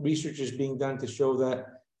now research is being done to show that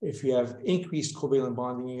if you have increased covalent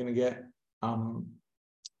bonding, you're going to get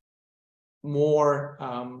more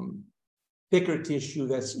thicker tissue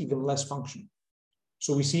that's even less functional.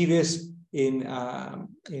 So we see this in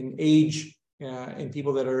age, in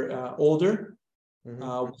people that are older.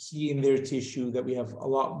 We see in their tissue that we have a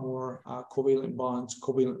lot more covalent bonds,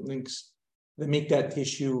 covalent links that make that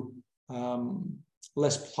tissue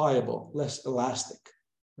less pliable, less elastic.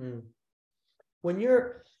 When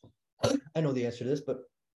you're, I know the answer to this, but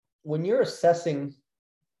when you're assessing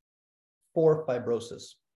for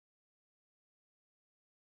fibrosis,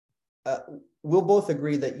 we'll both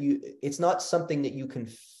agree that it's not something that you can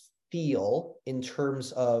feel in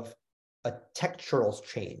terms of a textural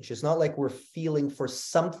change. It's not like we're feeling for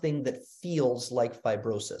something that feels like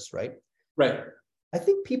fibrosis, right? Right. I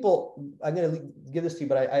think people, I'm going to give this to you,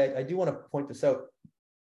 but I do want to point this out.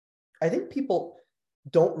 I think people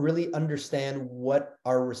don't really understand what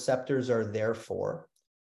our receptors are there for.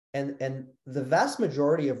 And the vast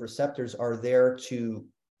majority of receptors are there to,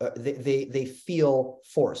 they feel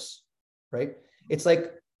force, right? It's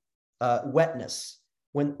like wetness.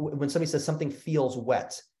 When somebody says something feels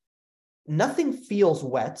wet, nothing feels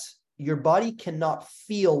wet. Your body cannot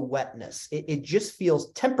feel wetness. It just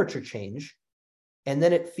feels temperature change. And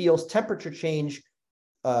then it feels temperature change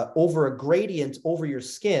over a gradient over your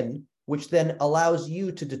skin, which then allows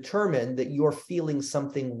you to determine that you're feeling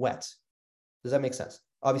something wet. Does that make sense?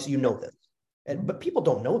 Obviously, you know this. But people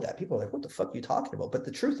don't know that. People are like, what the fuck are you talking about? But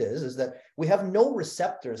the truth is that we have no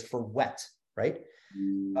receptors for wet, right?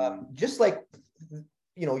 just like,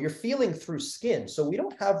 you're feeling through skin. So we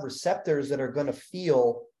don't have receptors that are going to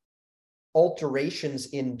feel alterations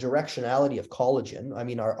in directionality of collagen. I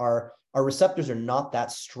mean, our receptors are not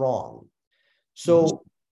that strong. So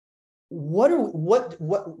what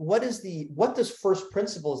does first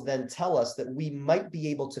principles then tell us that we might be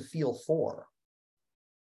able to feel for?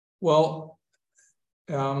 Well,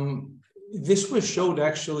 this was showed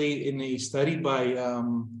actually in a study by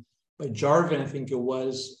Jarvin, I think it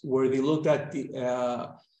was, where they looked at the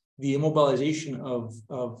immobilization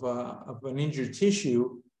of an injured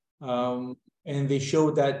tissue, and they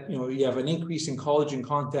showed that you have an increase in collagen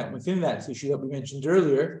content within that tissue that we mentioned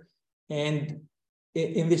earlier. And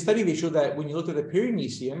in the study, they showed that when you looked at the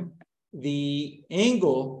perimysium, the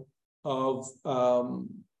angle of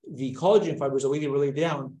the collagen fibers, the way they were laid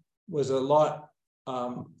down, was a lot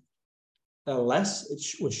less.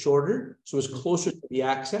 It was shorter, so it was closer to the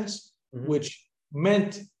axis, which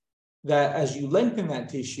meant that as you lengthen that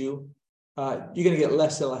tissue, you're going to get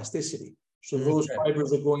less elasticity. So those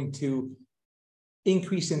fibers are going to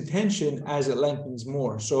increase in tension as it lengthens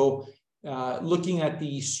more. So looking at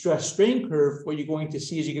the stress strain curve, what you're going to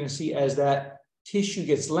see is you're going to see as that tissue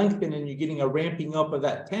gets lengthened and you're getting a ramping up of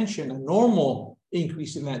that tension, a normal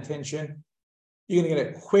increase in that tension, you're going to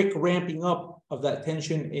get a quick ramping up of that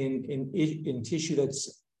tension in tissue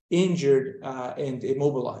that's injured and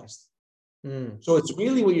immobilized. So it's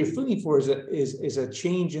really what you're feeling for is a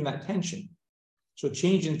change in that tension. So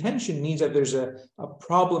change in tension means that there's a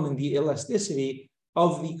problem in the elasticity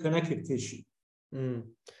of the connective tissue.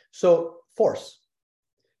 So force.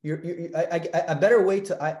 A better way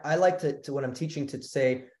I like to when I'm teaching to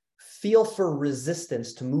say, feel for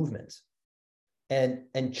resistance to movement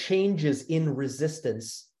and changes in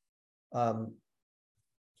resistance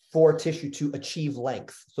for tissue to achieve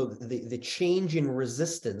length. So the change in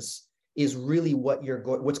resistance is really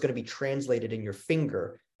what's going to be translated in your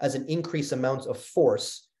finger as an increased amount of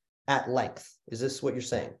force at length. Is this what you're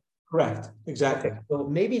saying? Correct. Exactly. Okay. So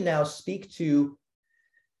maybe now speak to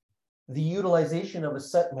the utilization of a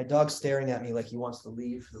set. My dog's staring at me like he wants to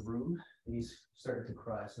leave the room. He's starting to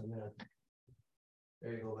cry. So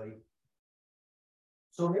there you go, buddy.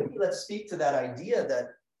 So maybe let's speak to that idea that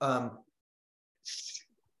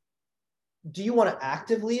do you want to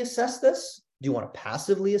actively assess this? Do you want to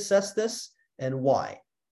passively assess this? And why?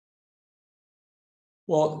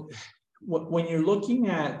 Well, when you're looking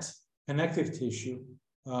at connective tissue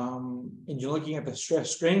and you're looking at the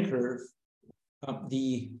stress strain curve,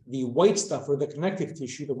 the white stuff or the connective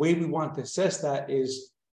tissue, the way we want to assess that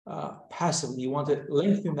is passively. You want to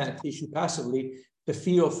lengthen that tissue passively to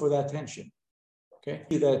feel for that tension. Okay,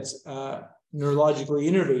 that's neurologically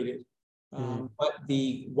innervated. But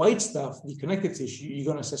the white stuff, the connective tissue, you're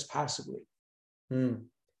going to assess passively.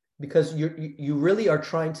 Because you really are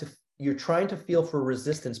trying to feel for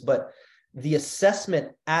resistance, but the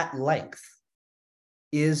assessment at length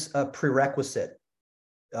is a prerequisite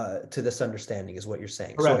to this understanding, is what you're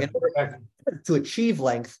saying. Correct. So in order to achieve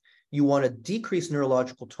length, you want to decrease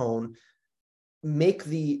neurological tone, make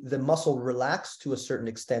the muscle relax to a certain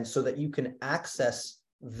extent so that you can access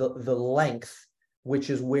the length, which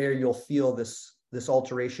is where you'll feel this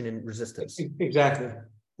alteration in resistance. Exactly.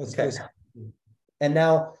 Okay. And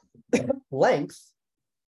now length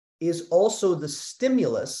is also the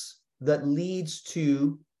stimulus that leads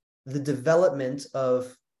to the development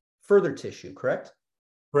of further tissue, correct?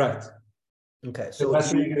 Correct. Okay. So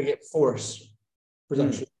that's where you're going to get force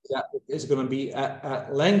production. That is going to be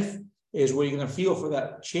at length is where you're going to feel for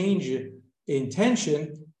that change in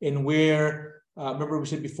tension, and where, remember we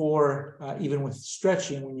said before, even with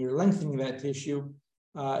stretching, when you're lengthening that tissue,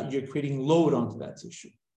 you're creating load onto that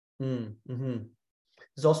tissue.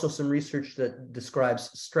 There's also some research that describes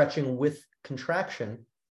stretching with contraction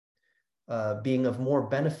being of more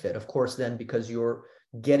benefit, of course, then because you're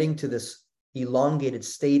getting to this elongated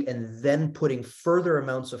state and then putting further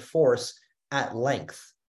amounts of force at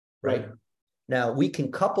length, right? Now, we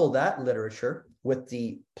can couple that literature with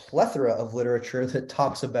the plethora of literature that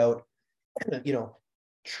talks about,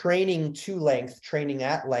 training to length, training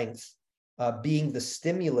at length, being the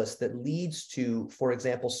stimulus that leads to, for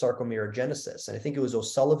example, sarcomerogenesis. And I think it was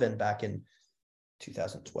O'Sullivan back in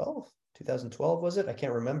 2012, was it? I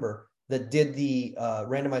can't remember, that did the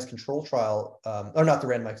randomized control trial, or not the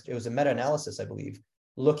randomized, it was a meta-analysis, I believe,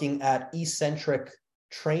 looking at eccentric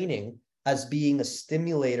training as being a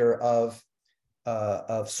stimulator of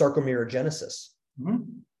sarcomerogenesis.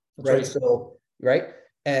 Right. So, right.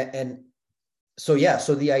 And so, yeah,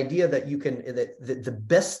 so the idea that you can, that the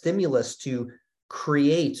best stimulus to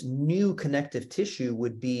create new connective tissue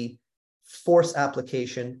would be force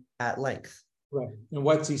application at length. Right. And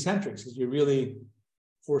what's eccentrics is you're really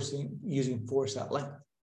using force at length.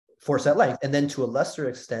 Force at length. And then to a lesser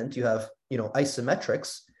extent, you have,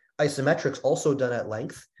 isometrics. Isometrics also done at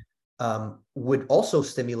length would also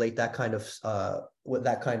stimulate that kind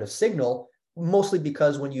of signal, mostly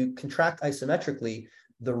because when you contract isometrically,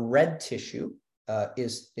 the red tissue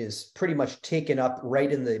is pretty much taken up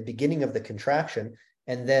right in the beginning of the contraction,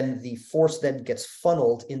 and then the force then gets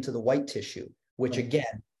funneled into the white tissue, which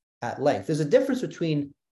again, at length. There's a difference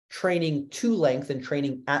between training to length and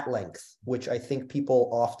training at length, which I think people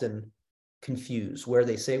often confuse, where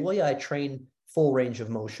they say, well, yeah, I train full range of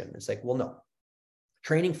motion. It's like, well, no.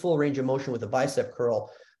 Training full range of motion with a bicep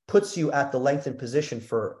curl puts you at the lengthened position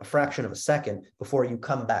for a fraction of a second before you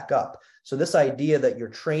come back up. So this idea that you're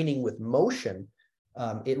training with motion,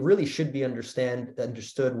 it really should be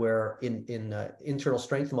understood where in internal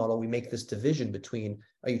strength model, we make this division between,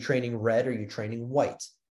 are you training red or are you training white?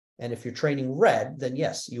 And if you're training red, then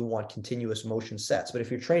yes, you want continuous motion sets. But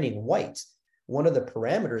if you're training white, one of the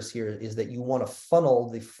parameters here is that you want to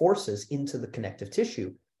funnel the forces into the connective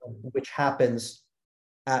tissue, which happens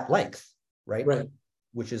at length, right? Right.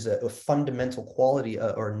 Which is a fundamental quality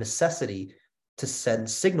or necessity to send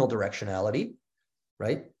signal directionality,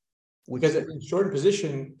 right? Because in shortened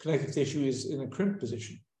position, connective tissue is in a crimped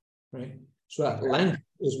position, right? So at length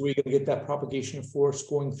is where you're going to get that propagation of force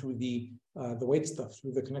going through the white stuff,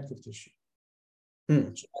 through the connective tissue. So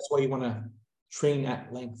that's why you want to train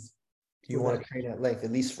at length. You want to train at length,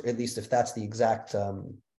 at least if that's the exact,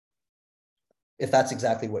 if that's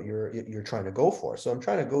exactly what you're trying to go for. So I'm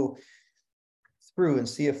trying to go through and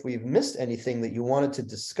see if we've missed anything that you wanted to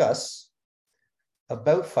discuss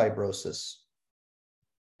about fibrosis.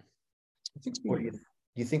 Do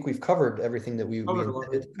you think we've covered everything that we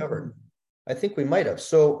intended to cover? I think we might have.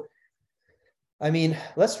 So, I mean,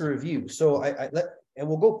 let's review. So and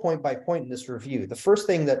we'll go point by point in this review. The first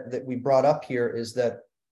thing that we brought up here is that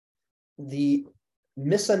the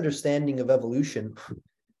misunderstanding of evolution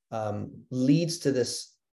leads to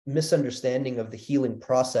this misunderstanding of the healing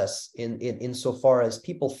process insofar as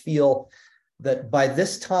people feel that by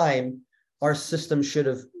this time our system should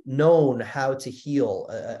have known how to heal,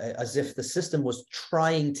 as if the system was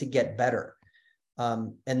trying to get better.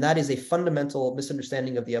 And that is a fundamental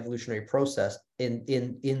misunderstanding of the evolutionary process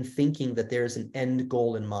in thinking that there is an end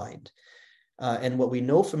goal in mind. And what we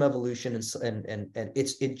know from evolution, and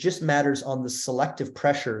it just matters on the selective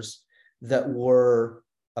pressures that were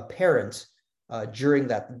apparent during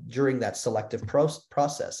that selective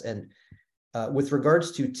process. And with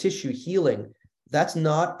regards to tissue healing, that's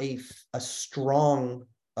not a strong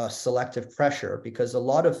selective pressure, because a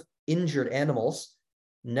lot of injured animals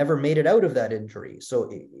never made it out of that injury.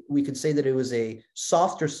 So we could say that it was a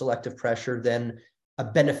softer selective pressure than a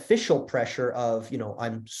beneficial pressure of,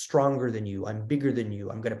 I'm stronger than you, I'm bigger than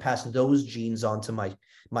you, I'm going to pass those genes on to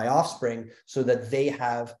my offspring so that they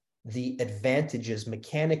have the advantages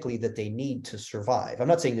mechanically that they need to survive. I'm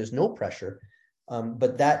not saying there's no pressure,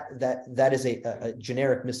 but that is a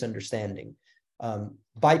generic misunderstanding.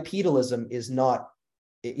 Bipedalism is not,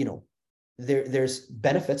 there's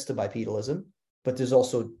benefits to bipedalism, but there's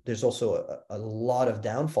also a lot of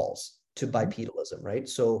downfalls to bipedalism, right?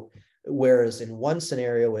 So whereas in one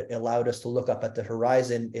scenario it allowed us to look up at the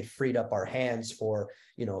horizon, it freed up our hands for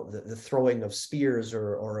the throwing of spears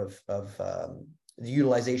or of the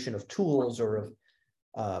utilization of tools or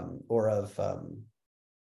of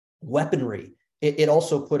weaponry. It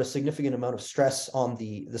also put a significant amount of stress on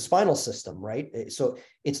the spinal system, right? So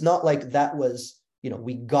it's not like that was,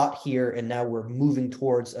 we got here and now we're moving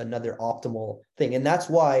towards another optimal thing. And that's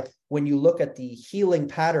why when you look at the healing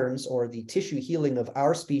patterns or the tissue healing of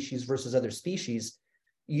our species versus other species,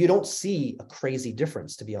 you don't see a crazy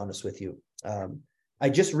difference, to be honest with you. I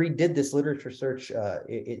just redid this literature search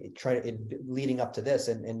leading up to this,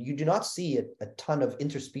 and you do not see a ton of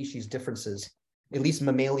interspecies differences, at least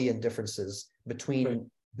mammalian differences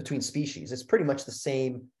between species. It's pretty much the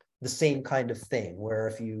same kind of thing, where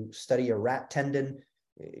if you study a rat tendon,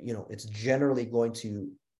 it's generally going to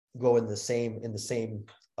go in the same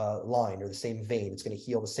line or the same vein. It's going to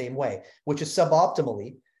heal the same way, which is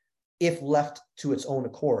suboptimally if left to its own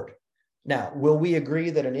accord. Now, will we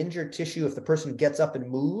agree that an injured tissue, if the person gets up and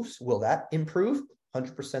moves, will that improve?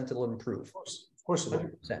 100% it'll improve. Of course it will.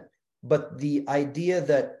 100%. But the idea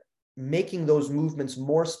that making those movements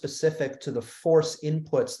more specific to the force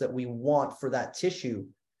inputs that we want for that tissue,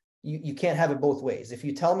 you can't have it both ways. If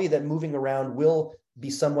you tell me that moving around will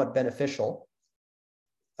be somewhat beneficial,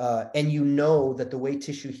 and that the way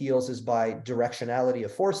tissue heals is by directionality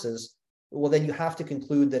of forces, well, then you have to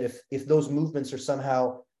conclude that if those movements are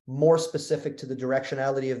somehow more specific to the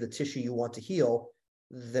directionality of the tissue you want to heal,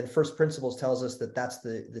 then first principles tells us that that's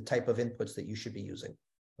the type of inputs that you should be using.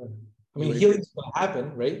 I mean, healing's going to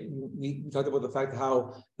happen, right? We talked about the fact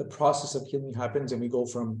how the process of healing happens, and we go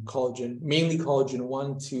from collagen, mainly collagen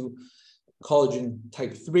 1 to collagen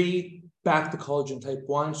type 3, back to collagen type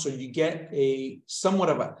 1. So you get a somewhat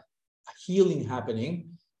of a healing happening.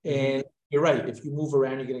 And you're right, if you move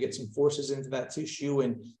around, you're going to get some forces into that tissue,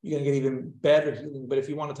 and you're going to get even better healing. But if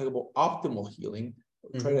you want to talk about optimal healing,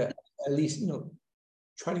 try to at least,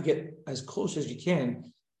 try to get as close as you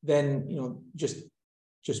can, then,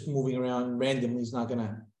 just moving around randomly is not going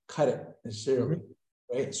to cut it necessarily,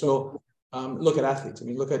 right? So look at athletes. I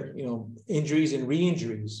mean, look at, injuries and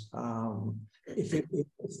re-injuries.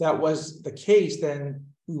 If that was the case, then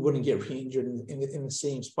we wouldn't get re-injured in the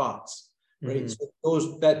same spots, right?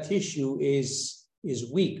 So that tissue is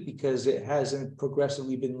weak because it hasn't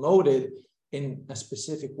progressively been loaded in a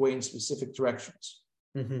specific way in specific directions.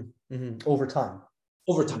 Over time.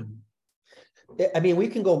 Over time. I mean, we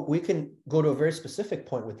can go to a very specific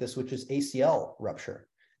point with this, which is ACL rupture.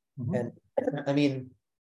 And I mean,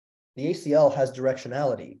 the ACL has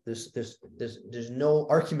directionality. There's no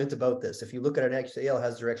argument about this. If you look at an ACL, it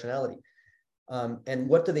has directionality. And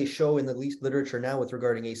what do they show in the literature now with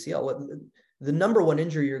regarding ACL? The number one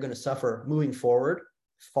injury you're going to suffer moving forward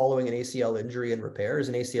following an ACL injury and repair is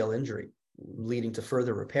an ACL injury leading to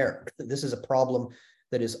further repair. This is a problem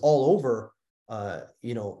that is all over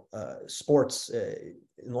sports in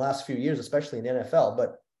the last few years, especially in the NFL.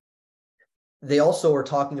 But they also are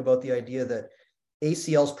talking about the idea that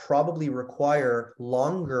ACLs probably require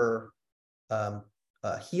longer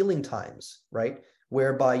healing times, right?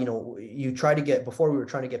 Whereby, you try to get, before we were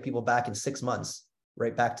trying to get people back in 6 months,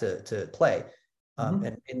 right, back to play.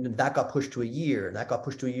 And that got pushed to a year, and that got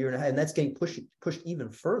pushed to a year and a half, and that's getting pushed even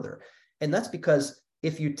further. And that's because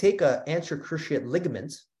if you take an anterior cruciate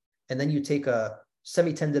ligament, and then you take a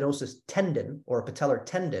semitendinosus tendon or a patellar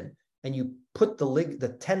tendon, and you put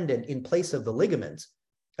the tendon in place of the ligament,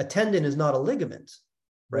 a tendon is not a ligament,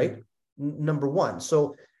 right? Number one.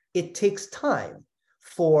 So it takes time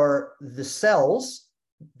for the cells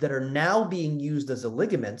that are now being used as a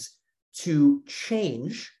ligament to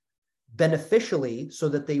change beneficially so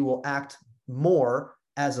that they will act more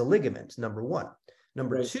as a ligament, number one.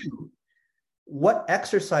 Number two, what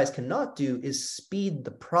exercise cannot do is speed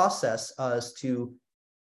the process as to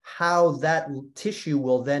how that tissue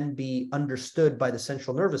will then be understood by the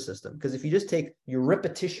central nervous system. Because if you rip a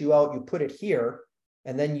tissue out, you put it here,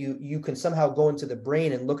 and then you can somehow go into the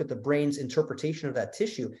brain and look at the brain's interpretation of that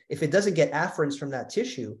tissue. If it doesn't get afferents from that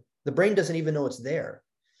tissue, the brain doesn't even know it's there.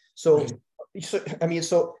 So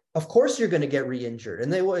of course you're going to get re-injured.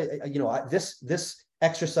 And this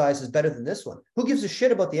exercise is better than this one. Who gives a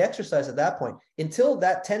shit about the exercise at that point? Until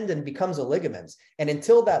that tendon becomes a ligament, and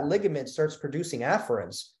until that ligament starts producing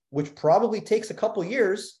afferents, which probably takes a couple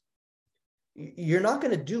years, you're not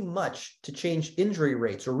going to do much to change injury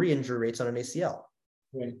rates or re-injury rates on an ACL.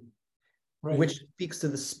 Which speaks to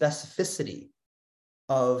the specificity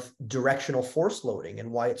of directional force loading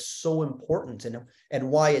and why it's so important,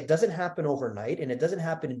 and why it doesn't happen overnight, and it doesn't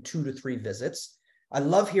happen in 2 to 3 visits. I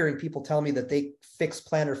love hearing people tell me that they fix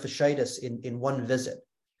plantar fasciitis in one visit.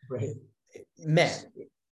 Man,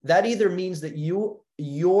 that either means that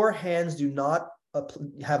your hands do not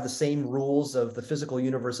have the same rules of the physical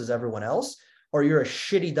universe as everyone else, or you're a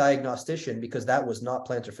shitty diagnostician because that was not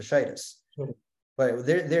plantar fasciitis. But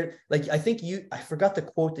they're like, I forgot the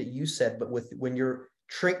quote that you said, but when you're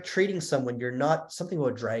treating someone, you're not, something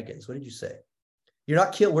about dragons. What did you say?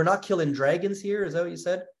 We're not killing dragons here. Is that what you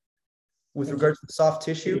said? With regards to soft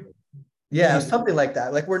tissue? Yeah, something like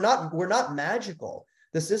that. Like we're not magical.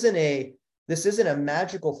 This isn't a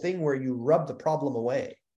magical thing where you rub the problem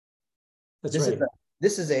away.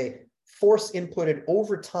 This is a force inputted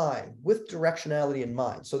over time with directionality in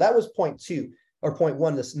mind. So that was point 2 or point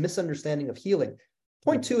 1, this misunderstanding of healing.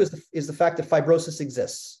 Point 2 is the fact that fibrosis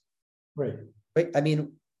exists. Right. I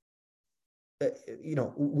mean,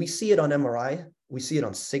 we see it on MRI. We see it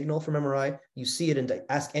on signal from MRI. You see it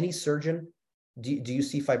ask any surgeon, do you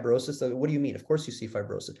see fibrosis? What do you mean? Of course you see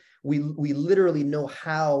fibrosis. We literally know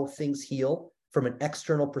how things heal from an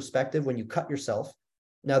external perspective when you cut yourself.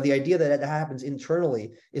 Now, the idea that it happens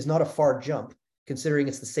internally is not a far jump, considering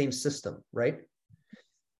it's the same system, right?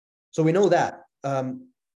 So we know that.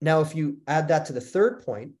 Now, if you add that to the third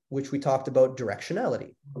point, which we talked about,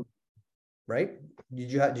 directionality, right?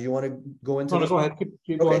 Did you want to go into? No, go ahead.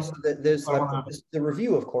 Keep going. So there's the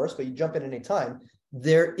review, of course, but you jump in any time.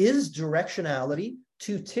 There is directionality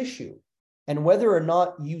to tissue, and whether or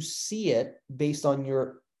not you see it based on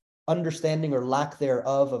your understanding or lack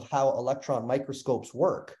thereof of how electron microscopes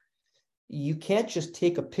work, you can't just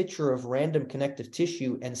take a picture of random connective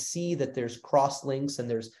tissue and see that there's cross links and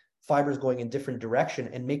there's fibers going in different direction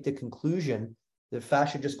and make the conclusion that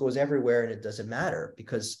fascia just goes everywhere and it doesn't matter.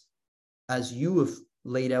 Because as you have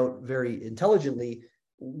laid out very intelligently,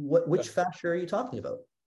 which fascia are you talking about?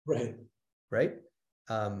 Right. Right.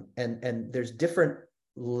 And there's different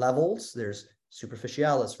levels. There's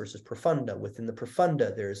superficialis versus profunda. Within the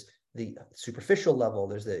profunda, there's the superficial level.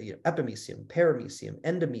 There's the epimysium, paramysium,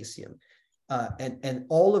 endomysium. And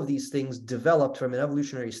all of these things developed from an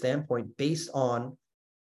evolutionary standpoint based on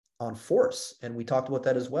force. And we talked about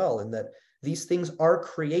that as well, and that these things are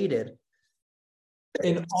created.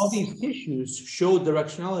 And all these tissues show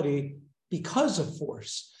directionality because of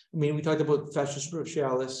force. I mean, we talked about fascia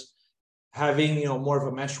superficialis having, more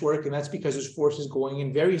of a meshwork, and that's because there's forces going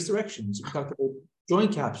in various directions. We talked about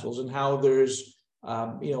joint capsules and how there's,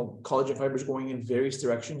 collagen fibers going in various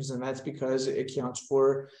directions, and that's because it accounts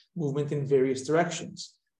for movement in various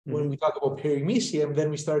directions. Mm-hmm. When we talk about perimysium, then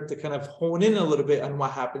we start to kind of hone in a little bit on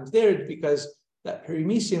what happens there, because that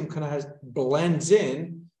perimysium kind of blends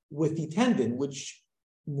in with the tendon, which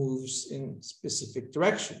moves in specific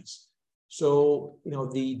directions. So,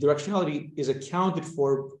 the directionality is accounted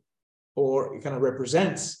for, or it kind of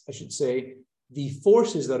represents, I should say, the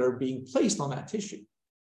forces that are being placed on that tissue.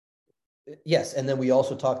 Yes, and then we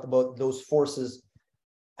also talked about those forces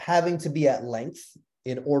having to be at length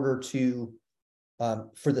in order to,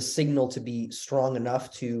 for the signal to be strong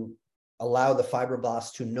enough to allow the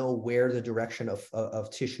fibroblasts to know where the direction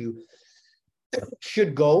of tissue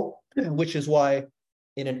should go, which is why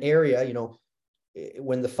in an area,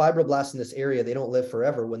 when the fibroblasts in this area, they don't live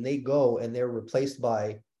forever. When they go and they're replaced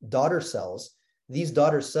by daughter cells, these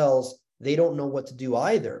daughter cells, they don't know what to do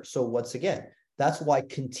either. So once again, that's why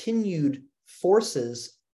continued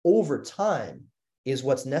forces over time is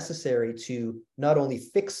what's necessary to not only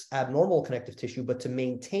fix abnormal connective tissue, but to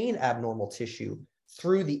maintain abnormal tissue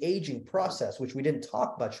through the aging process, which we didn't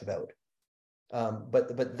talk much about.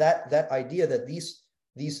 But that idea that this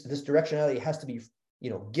directionality has to be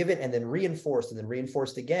given and then reinforced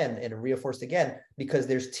again and reinforced again, because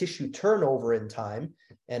there's tissue turnover in time,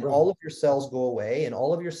 and right. All of your cells go away and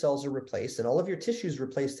all of your cells are replaced and all of your tissue is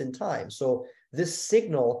replaced in time. So this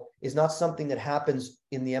signal is not something that happens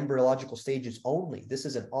in the embryological stages only. This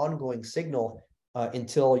is an ongoing signal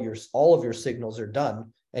until all of your signals are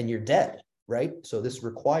done and you're dead, right? So this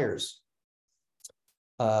requires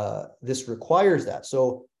that.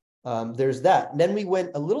 So there's that. And then we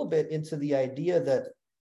went a little bit into the idea that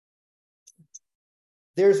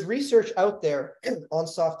there's research out there on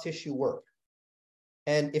soft tissue work.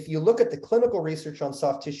 And if you look at the clinical research on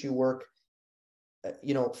soft tissue work,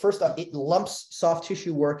 first off, it lumps soft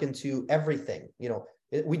tissue work into everything.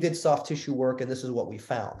 We did soft tissue work and this is what we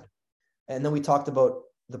found. And then we talked about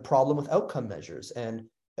the problem with outcome measures. And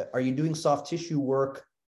are you doing soft tissue work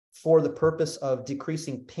for the purpose of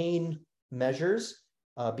decreasing pain measures?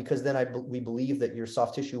 Because then we believe that your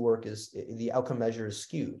soft tissue work the outcome measure is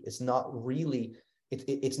skewed. It's not really,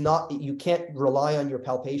 it's not, you can't rely on your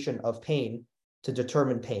palpation of pain to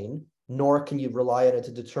determine pain, nor can you rely on it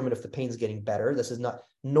to determine if the pain's getting better.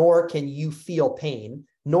 Nor can you feel pain,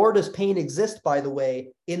 nor does pain exist, by the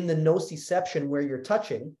way, in the nociception where you're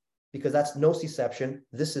touching, because that's nociception,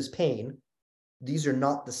 this is pain. These are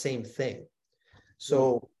not the same thing.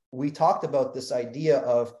 So we talked about this idea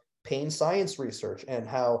of pain science research and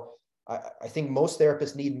how I think most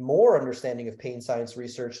therapists need more understanding of pain science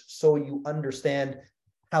research, so you understand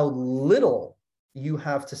how little you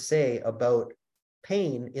have to say about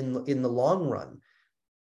pain in the long run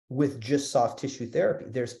with just soft tissue therapy.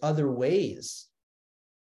 There's other ways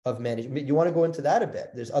of managing. You want to go into that a bit?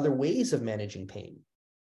 There's other ways of managing pain.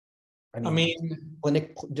 I mean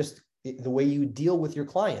clinic, just the way you deal with your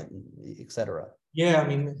client, etc. Yeah,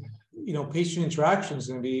 patient interaction is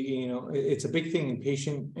going to be, it's a big thing in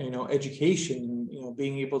patient, education,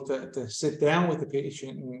 being able to sit down with the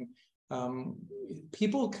patient. And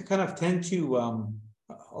people kind of tend to,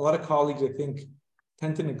 a lot of colleagues, I think,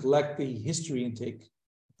 tend to neglect the history intake,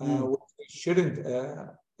 which they shouldn't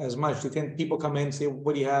as much. People come in and say,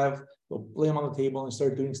 what do you have? They'll lay them on the table and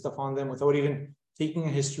start doing stuff on them without even taking a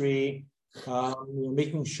history,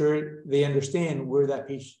 making sure they understand where that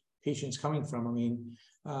patient's coming from.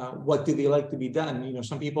 What do they like to be done?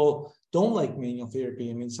 Some people don't like manual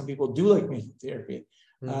therapy. Some people do like manual therapy.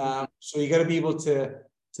 So you got to be able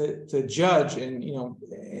to judge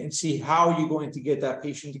and see how you're going to get that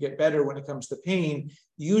patient to get better when it comes to pain,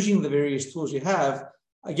 using the various tools you have.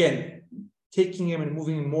 Again, taking him and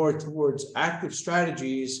moving him more towards active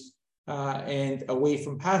strategies and away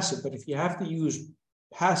from passive. But if you have to use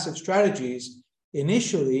passive strategies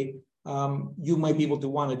initially, you might be able to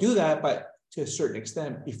want to do that, but to a certain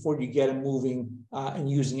extent before you get them moving and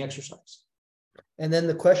using exercise. And then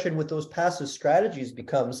the question with those passive strategies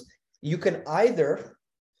becomes, you can either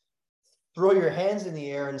throw your hands in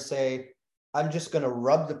the air and say, I'm just going to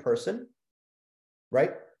rub the person,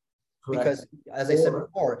 right? Correct. Because as I said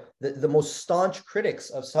before, the most staunch critics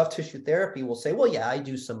of soft tissue therapy will say, well, yeah, I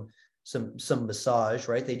do some massage,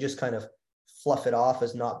 right? They just kind of fluff it off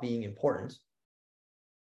as not being important.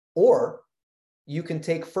 Or you can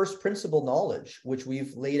take first principle knowledge, which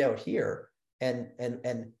we've laid out here, and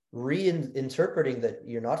reinterpreting that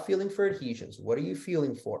you're not feeling for adhesions. What are you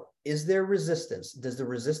feeling for? Is there resistance? Does the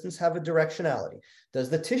resistance have a directionality? Does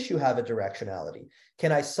the tissue have a directionality?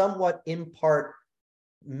 Can I somewhat impart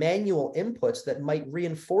manual inputs that might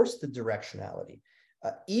reinforce the directionality?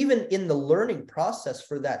 Even in the learning process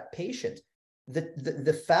for that patient,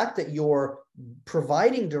 the fact that you're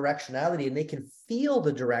providing directionality and they can feel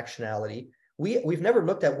the directionality, we've never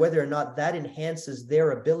looked at whether or not that enhances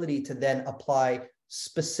their ability to then apply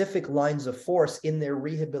specific lines of force in their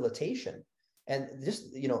rehabilitation. And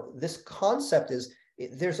this concept is,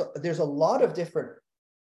 there's a lot of different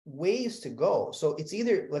ways to go. So it's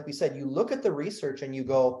either, like we said, you look at the research and you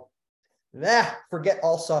go, forget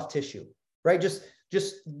all soft tissue, right? Just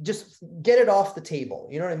get it off the table.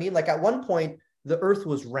 You know what I mean? Like at one point, the earth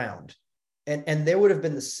was round, and there would have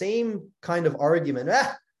been the same kind of argument,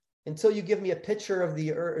 until you give me a picture of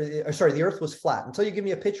the earth, the earth was flat. Until you give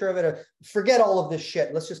me a picture of it, forget all of this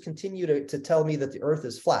shit. Let's just continue to tell me that the earth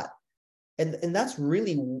is flat. And that's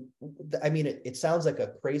really, I mean, it sounds like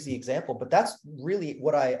a crazy example, but that's really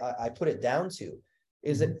what I put it down to.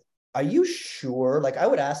 Is that, are you sure? Like I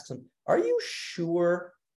would ask them, are you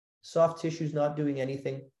sure soft tissue is not doing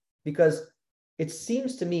anything? Because it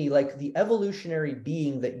seems to me like the evolutionary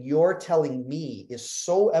being that you're telling me is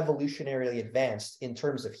so evolutionarily advanced in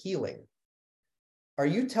terms of healing. Are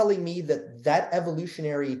you telling me that that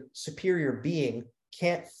evolutionary superior being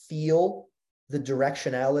can't feel the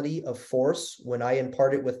directionality of force when I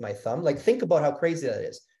impart it with my thumb? Like, think about how crazy that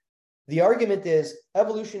is. The argument is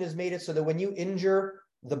evolution has made it so that when you injure,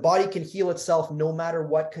 the body can heal itself no matter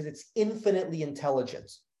what, because it's infinitely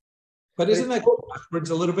intelligent. But isn't that backwards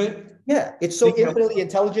a little bit? Yeah, it's so infinitely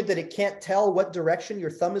intelligent that it can't tell what direction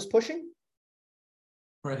your thumb is pushing.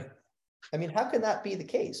 Right. I mean, how can that be the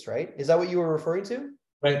case, right? Is that what you were referring to?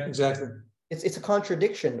 Right, exactly. It's a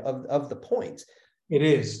contradiction of the point. It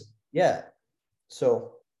is. Yeah.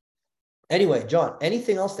 So anyway, John,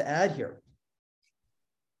 anything else to add here?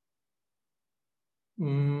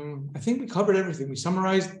 I think we covered everything. We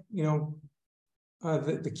summarized,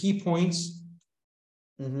 the key points.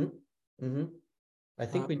 I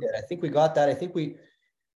think we did. I think we got that. I think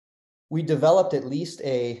we developed at least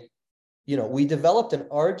we developed an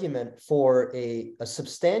argument for a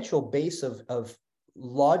substantial base of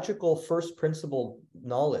logical first principle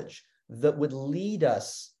knowledge that would lead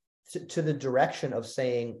us to the direction of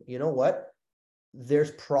saying, you know what,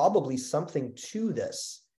 there's probably something to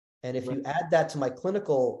this. And if you add that to my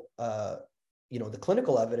clinical, the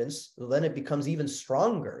clinical evidence, then it becomes even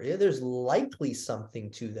stronger. Yeah, there's likely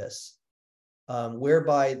something to this,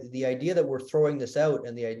 whereby the idea that we're throwing this out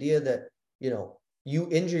and the idea that, you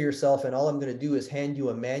injure yourself and all I'm going to do is hand you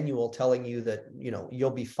a manual telling you that,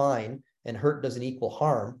 you'll be fine and hurt doesn't equal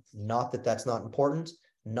harm. Not that that's not important.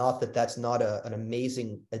 Not that that's not an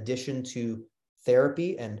amazing addition to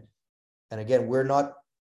therapy. And again, we're not.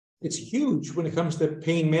 It's huge when it comes to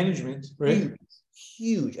pain management, right?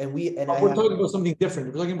 Huge. And we're talking about something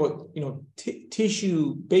different. We're talking about,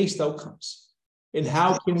 tissue-based outcomes. And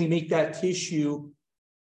how can we make that tissue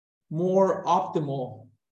more optimal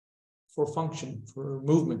for function, for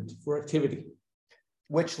movement, for activity?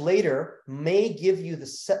 Which later may give you the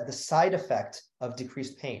side effect of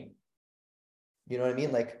decreased pain. You know what I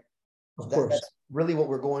mean? Like, that's really what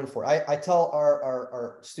we're going for. I tell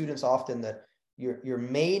our students often that your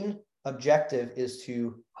main objective is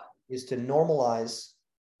to normalize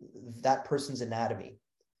that person's anatomy.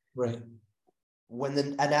 Right. When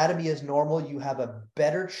the anatomy is normal, you have a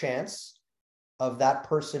better chance of that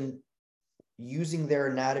person using their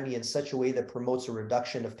anatomy in such a way that promotes a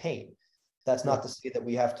reduction of pain. That's not to say that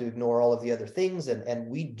we have to ignore all of the other things, and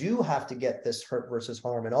we do have to get this hurt versus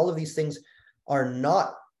harm, and all of these things are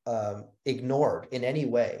not ignored in any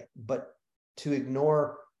way. But to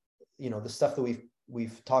ignore, the stuff that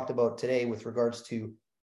we've talked about today with regards to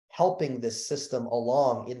helping this system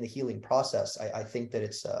along in the healing process, I think that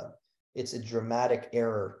it's a dramatic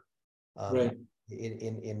error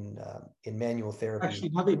in manual therapy. Actually,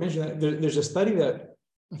 now that you mention that, there's a study that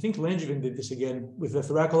I think Langevin did this again with the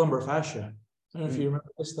thoracolumbar fascia. I don't know if you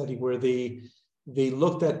remember this study where they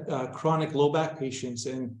looked at chronic low back patients,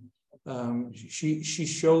 and she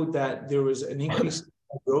showed that there was an increase in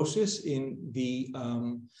fibrosis in the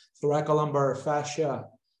thoracolumbar fascia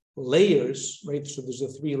layers, right? So there's the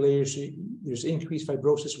 3 layers. There's increased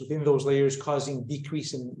fibrosis within those layers, causing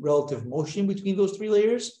decrease in relative motion between those 3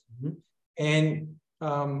 layers. Mm-hmm. And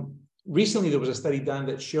recently there was a study done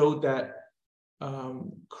that showed that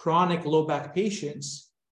chronic low back patients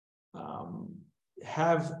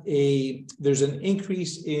there's an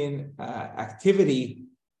increase in activity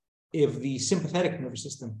of the sympathetic nervous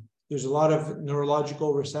system. There's a lot of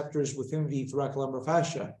neurological receptors within the thoracolumbar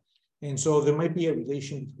fascia. And so there might be a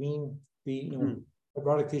relation between the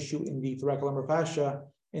fibrotic tissue in the thoracolumbar fascia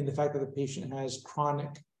and the fact that the patient has chronic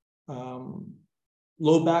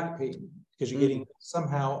low back pain, because you're getting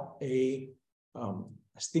somehow a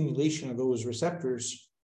stimulation of those receptors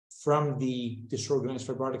from the disorganized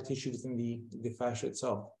fibrotic tissue within the fascia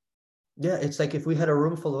itself. Yeah, it's like if we had a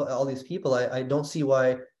room full of all these people, I don't see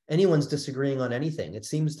why anyone's disagreeing on anything. It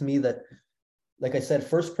seems to me that, like I said,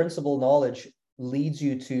 first principle knowledge leads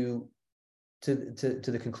you to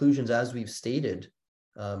the conclusions as we've stated.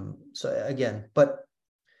 So again, but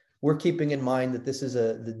we're keeping in mind that this is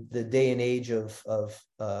the day and age of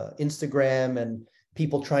Instagram and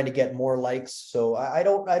people trying to get more likes. So I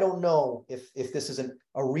don't know if this isn't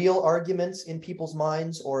a real argument in people's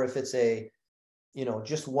minds, or if it's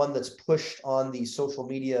just one that's pushed on the social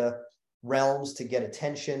media realms to get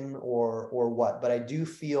attention or what. But I do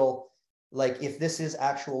feel like if this is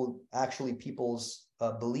actually people's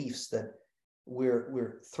beliefs, that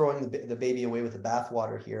we're throwing the baby away with the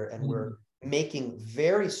bathwater here, and we're making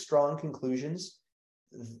very strong conclusions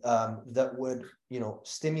that would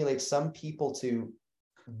stimulate some people to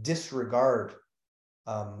disregard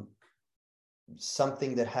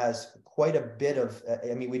something that has quite a bit of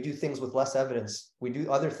we do things with less evidence. We do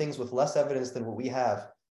other things with less evidence than what we have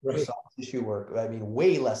for soft tissue work.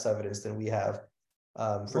 Way less evidence than we have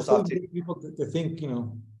for soft tissue. People to think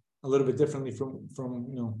a little bit differently from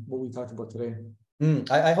what we talked about today.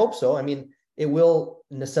 I hope so. It will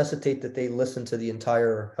necessitate that they listen to the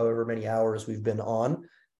entire however many hours we've been on,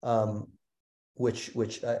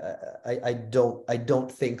 which I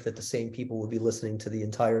don't think that the same people will be listening to the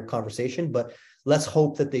entire conversation, but let's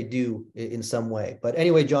hope that they do in some way. But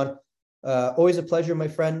anyway, John, always a pleasure, my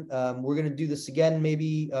friend. We're going to do this again,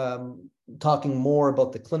 maybe talking more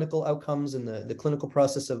about the clinical outcomes and the clinical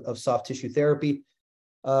process of soft tissue therapy.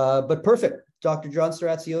 But perfect. Dr. John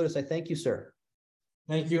Saratsiotis, I thank you, sir.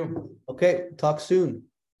 Thank you. Okay, talk soon.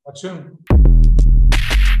 Talk soon.